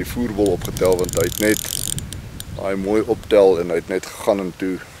van hy die voerbol opgetel want hy het net daai mooi optel en hy het net gegaan en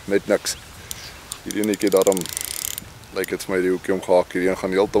toe net niks. Hierdie netjie daarom lyk dit vir my die hoekie omgehaak. Hierdie een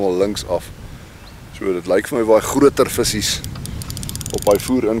gaan heeltemal links af. So dit lyk vir my baie groter visies op hy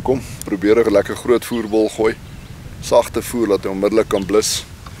voer inkom. Probeer 'n lekker groot voerbol gooi. Sagte voer laat hy onmiddellik kan blus.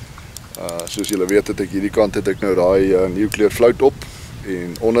 Soos julle weet het ek hierdie kant het ek nou daai nuwe kleur flout op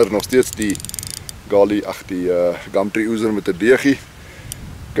en onder nog steeds die gumtree oezer met 'n deegie.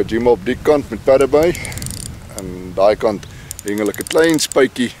 Kajima op die kant met perre by en daai kant hengel ek 'n klein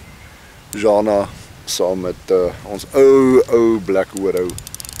spuitjie Jana saam met ons ou black widow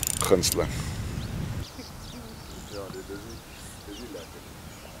gunsteling. Ja, dit is nie lekker.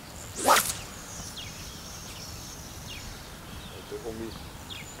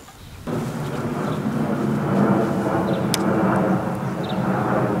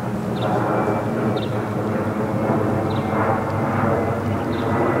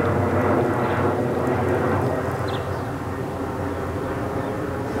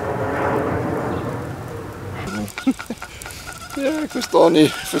 Ja, ek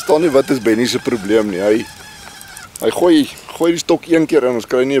verstaan nie wat is Bennie se probleem nie. Hy gooi die stok een keer en ons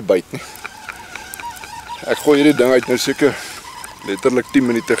kry nie 'n byt nie. Ek gooi hierdie ding uit nou seker letterlik 10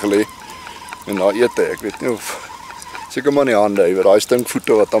 minute gelê en na ete, ek weet nie of seker maar in die hande, hy het daai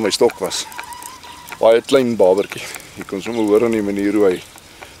stinkvoete wat aan my stok was. Baie klein babertjie. Jy kon sommer hoor aan die manier hoe hy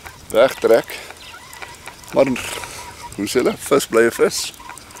wegtrek. Maar hoe sê hulle? Vis bly 'n vis.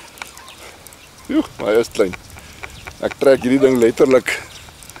 Joe, maar hy is klein. Ek trek hierdie ding letterlik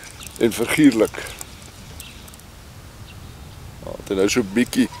en figuurlik. Het hy nou so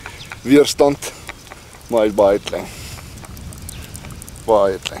bietjie weerstand, maar hy is baie klein.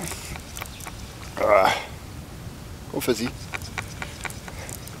 Baie klein. Kom visie.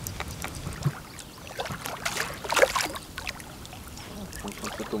 Ons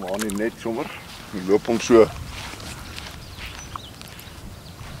sit hom aan die net sommer. Ek loop hom so.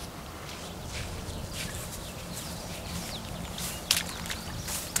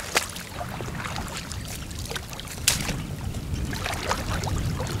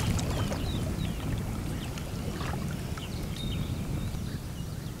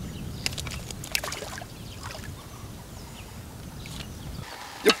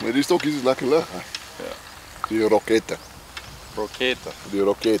 Maar die stokkies is lekker lig, hè? Ja. Die rokette. Rokette. Die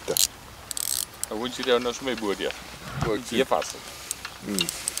rokette. Dan moet jy nou so mee boord, ja. Hier vast.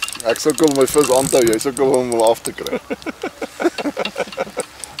 Ek sukkel om my vis aan te hou, jy sukkel om hom af te kry.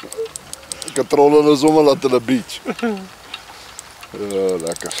 Katrolle hulle sommer laat hulle beach. Ja,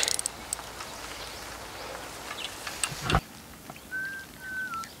 lekker.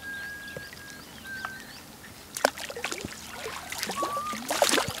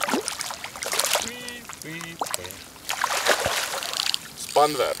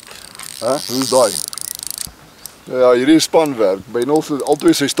 Spanwerk. Hè? Hoe is daai? Ja, hierdie is spanwerk. Bennie se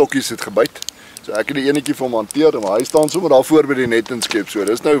albei sy stokkies het gebyt. So ek het die enetjie van hom hanteer, maar hy staan sommer daar voor by die net en skep so.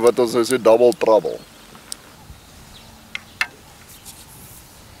 Dis nou wat ons nou sê double trouble.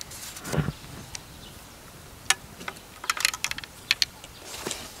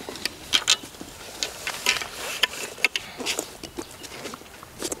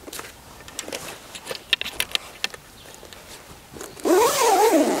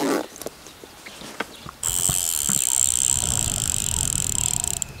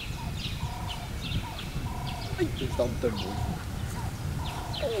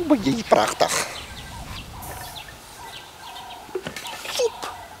 Oh, maar jy is pragtig.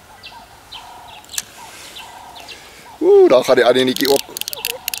 Dan gaan die ander enetjie op.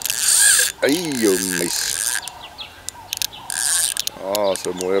 Ai, jou mes.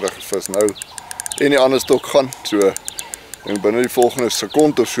 So mooierige vis nou. En die ander stok gaan so. En binne die volgende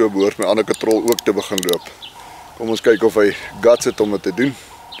sekonde of so behoort my ander katrol ook te begin loop. Kom ons kyk of hy guts het om dit te doen.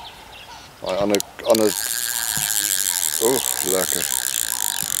 Daai ander lekker.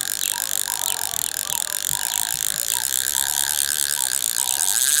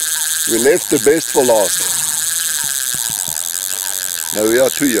 We left the best for last. Nou ja,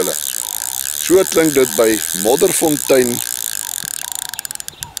 toe julle. So klink dit by Modderfontein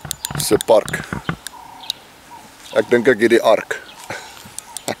se park. Ek dink ek het die ark.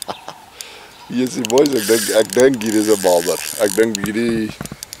 Hier is die boys, ek dink hier is 'n barber. Ek dink hierdie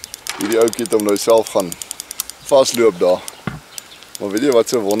ouetjie het hom nou self gaan vasloop daar. Maar weet jy wat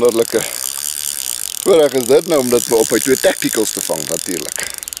so wonderlike voorreg is dit nou om dit op my 2 tacticals te vang natuurlik.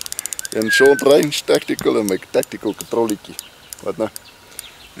 Een short range tactical en my tactical katrolletjie. Wat nou?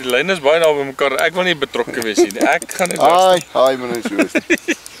 Die lyn is baie naby mekaar. Ek wil nie betrokke wees nie. Ek gaan net Haai meneer soos.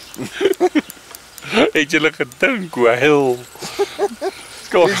 Het julle gedink hoe hel?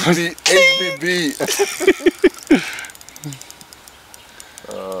 SBB.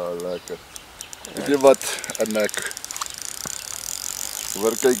 Lekker. Weet jy wat? En ek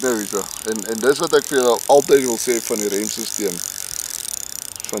hoor kyk nou hierso. En dis wat ek vir julle altyd wil sê van die remsisteem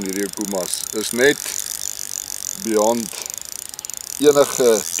van hierdie kumas. Dis net beyond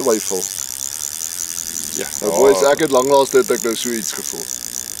enige twyfel. Ja, nou boys, ek het lanklaas dit ek nou so iets gevoel.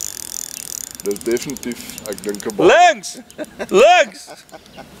 Dis definitief, ek dink 'n Links! Links!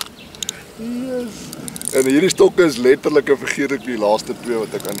 Yes. En hierdie stokke is letterlik en figuurlik die laaste 2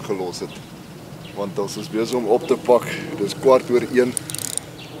 wat ek ingelos het. Want ons is besig om op te pak. Dis 1:15.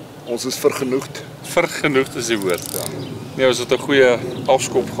 Ons is vergenoegd. Vergenoegd is die woord. Ja. Nee, ons het 'n goeie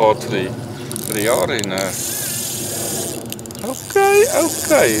afskop gehad vir die jaar en Okay. Hy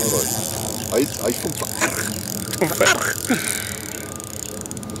kom verg.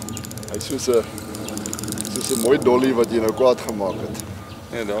 Hy is soos 'n mooi dolly wat jy nou kwaad gemaak het.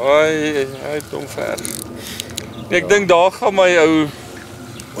 Ja, hy het hom ver. Nee, ek dink daar gaan my ou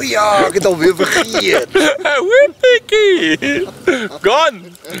O ja, ek het alweer vergeet. Whippie!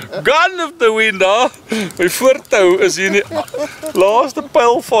 Gone of the wind daar. My voortou is hier in die laaste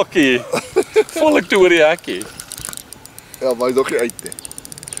pylvakkie. Val ek toe oor die hekkie. Ja, maar hy is nog nie uit nie.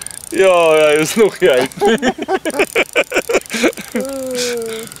 Ja, hy is nog nie uit.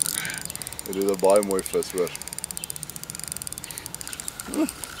 Dit is 'n baie mooi vis hoor.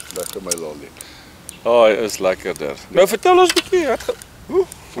 Lekker my lolly. Hy is lekker daar. Nou vertel ons 'n bietjie.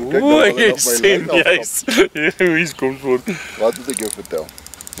 Jy sien jy's. Hier's kom voor. Wat moet ek jou vertel?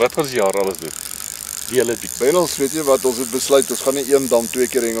 Wat gaan ons jaar alles doen? Die hele bietjie. Benels, weet jy wat ons het besluit, ons gaan nie een dam 2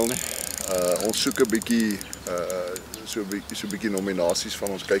 keer hengel nie. Ons soek 'n bietjie so 'n bietjie nominasies van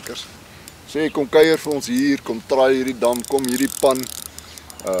ons kykers. Sê kom kuier vir ons hier, kom traai hierdie dam, kom hierdie pan.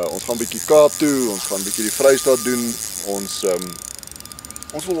 Ons gaan bietjie Kaap toe, ons gaan bietjie die Vrystaat doen.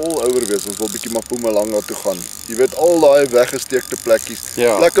 Ons wil al ouer wees, ons wil bietjie Mpumalanga toe gaan. Jy weet al daai weggesteekte plekkies,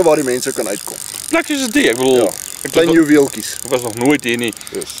 plekke waar die mense kan uitkom. Plekkies is die, ek bedoel, klein juweeltjies. Ek was nog nooit hier nie.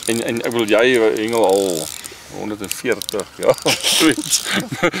 Yes. En ek bedoel jy hengel al 140, ja, zoiets.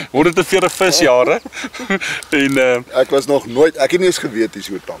 140 visjare. En ek was nog nooit, ek het nie eens geweet dis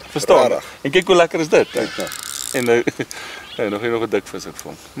hoe tand. Verstaan. En kyk hoe lekker is dit. Kyk nou. En nou nog een dikvis ook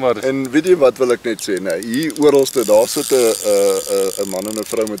vang. Maar En weet jy wat wil ek net sê, nee, hier oralste, daar sit 'n man en 'n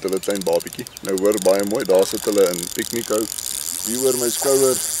vrou met hulle klein babietjie. Nou hoor baie mooi, daar sit hulle in piknikhou. Hier oor my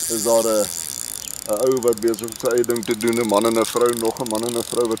skouer is daar 'n ou wat besig is om sy eie ding te doen, 'n man en 'n vrou, nog 'n man en 'n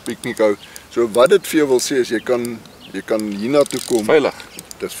vrou wat piknikhou. So wat dit vir jou wil sê is jy kan hiernatoe kom. veilig.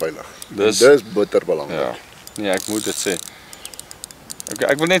 Dis veilig. Dis- Dis bitter belangrik. Ja. Nee, ek moet dit sê. Okay,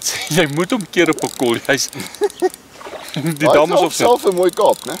 ek wil net sê jy moet hom keer op 'n kol. Hy's die dames op sy. self 'n mooi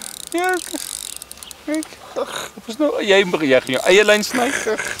kaap, né? Ja. Kyk. Wat is nou jy gaan jou eie lyn sny?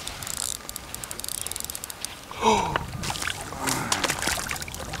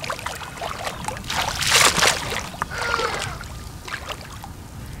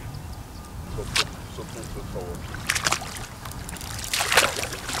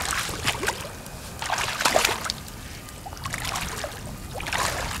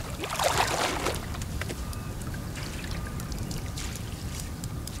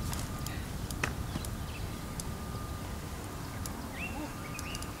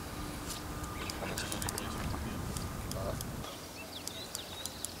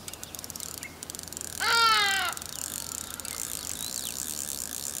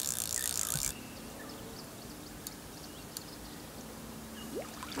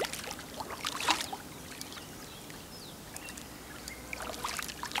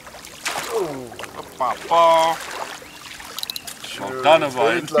 Papa. Wat dan nou?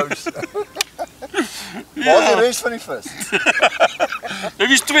 Waar is die res van die vis? Dit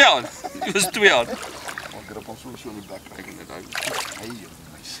is 2 aan. Dit is 2 aan. Ek grip hom so in die bek. Kyk net uit. Hey,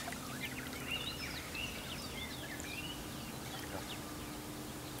 nice.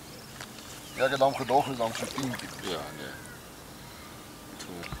 Ja, ek het hom gedog is dan so 10 kg. Ja, nee.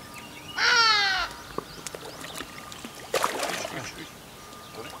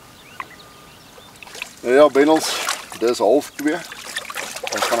 Nou ja, Bennels, dis 1:30.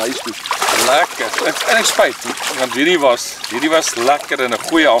 Ons gaan huis toe. Lekker. En ek spyt, want hierdie was lekker en 'n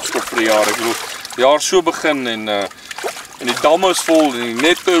goeie afskop vir die jaar. Ek bedoel, die jaar so begin en die damme is vol en die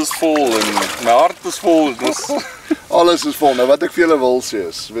nette is vol en my hart is vol. Dis Alles is vol. Nou wat ek vir julle wil sê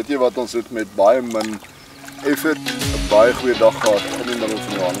is, weet jy wat, ons het met baie min effort 'n baie goeie dag gehad in die middel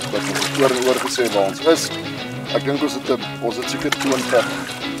van Johannesburg. Ons het oor en oor gesê waar ons is. Ek dink ons het seker 20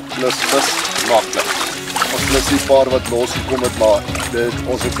 plus vis. maklik. Ons plus die paar wat losgekom het, maar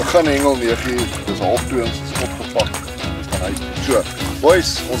ons het begin hengel 9:00, dis 1:30, ons is opgepak. Ons gaan huis toe. So,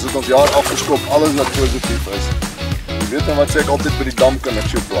 boys, ons het ons jaar afgeskop, alles wat positief is. Jy weet nou wat sê ek altyd by die dam kan ek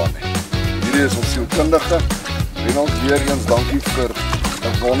so plan nie. Hierdie is ons sielkundige. En ons weer eens dankie vir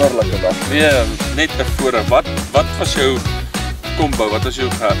 'n wonderlike dag. Nee, net tevore. Wat was jou kombo? Wat was jou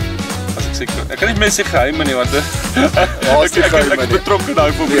as ek sê ek kan nie mense geheime nie want ek betrokke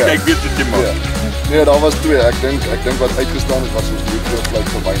nou vir my. Ek weet dit jy maar. Nee, daar was 2. Ek dink wat uitgestaan het was ons nuwe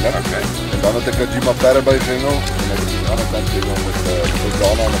vir myne. Okay. En dan het ek 'n Jima perre by gehengel en ek het aan die ander kant gehengel met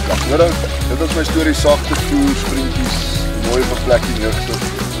Dana aan die kant. Nou, dit was my storie, sagte voer, sprinkies, mooi verplekkie neergesit.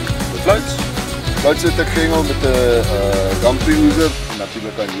 Fluits het ek gehengel met 'n Gampie oeser en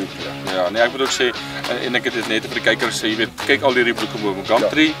natuurlik 'n nuwe. Ja, nee, ek moet ook sê en ek het dit net vir die kykers sê, jy weet, kyk al hierdie bloedgebome.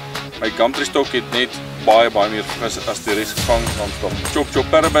 Gumtree, my Gumtree stok het net baie meer vis as die res gevang. Dan chop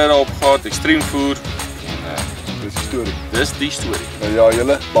perre by daarop gehad, ekstreem voer. Dis die storie. Dis die storie. Nou ja,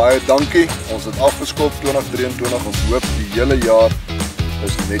 julle, baie dankie. Ons het afgeskop 2023. Ons hoop die hele jaar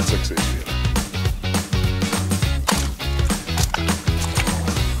is net sukses weer.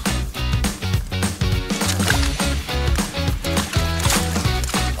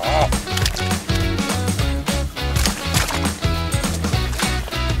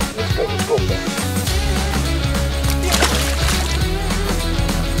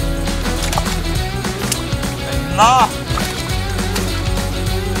 Ah!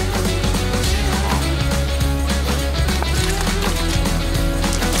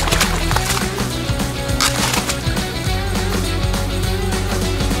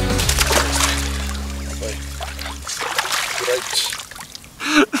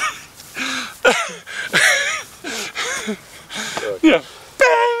 Ja.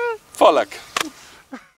 Bang! Val ek.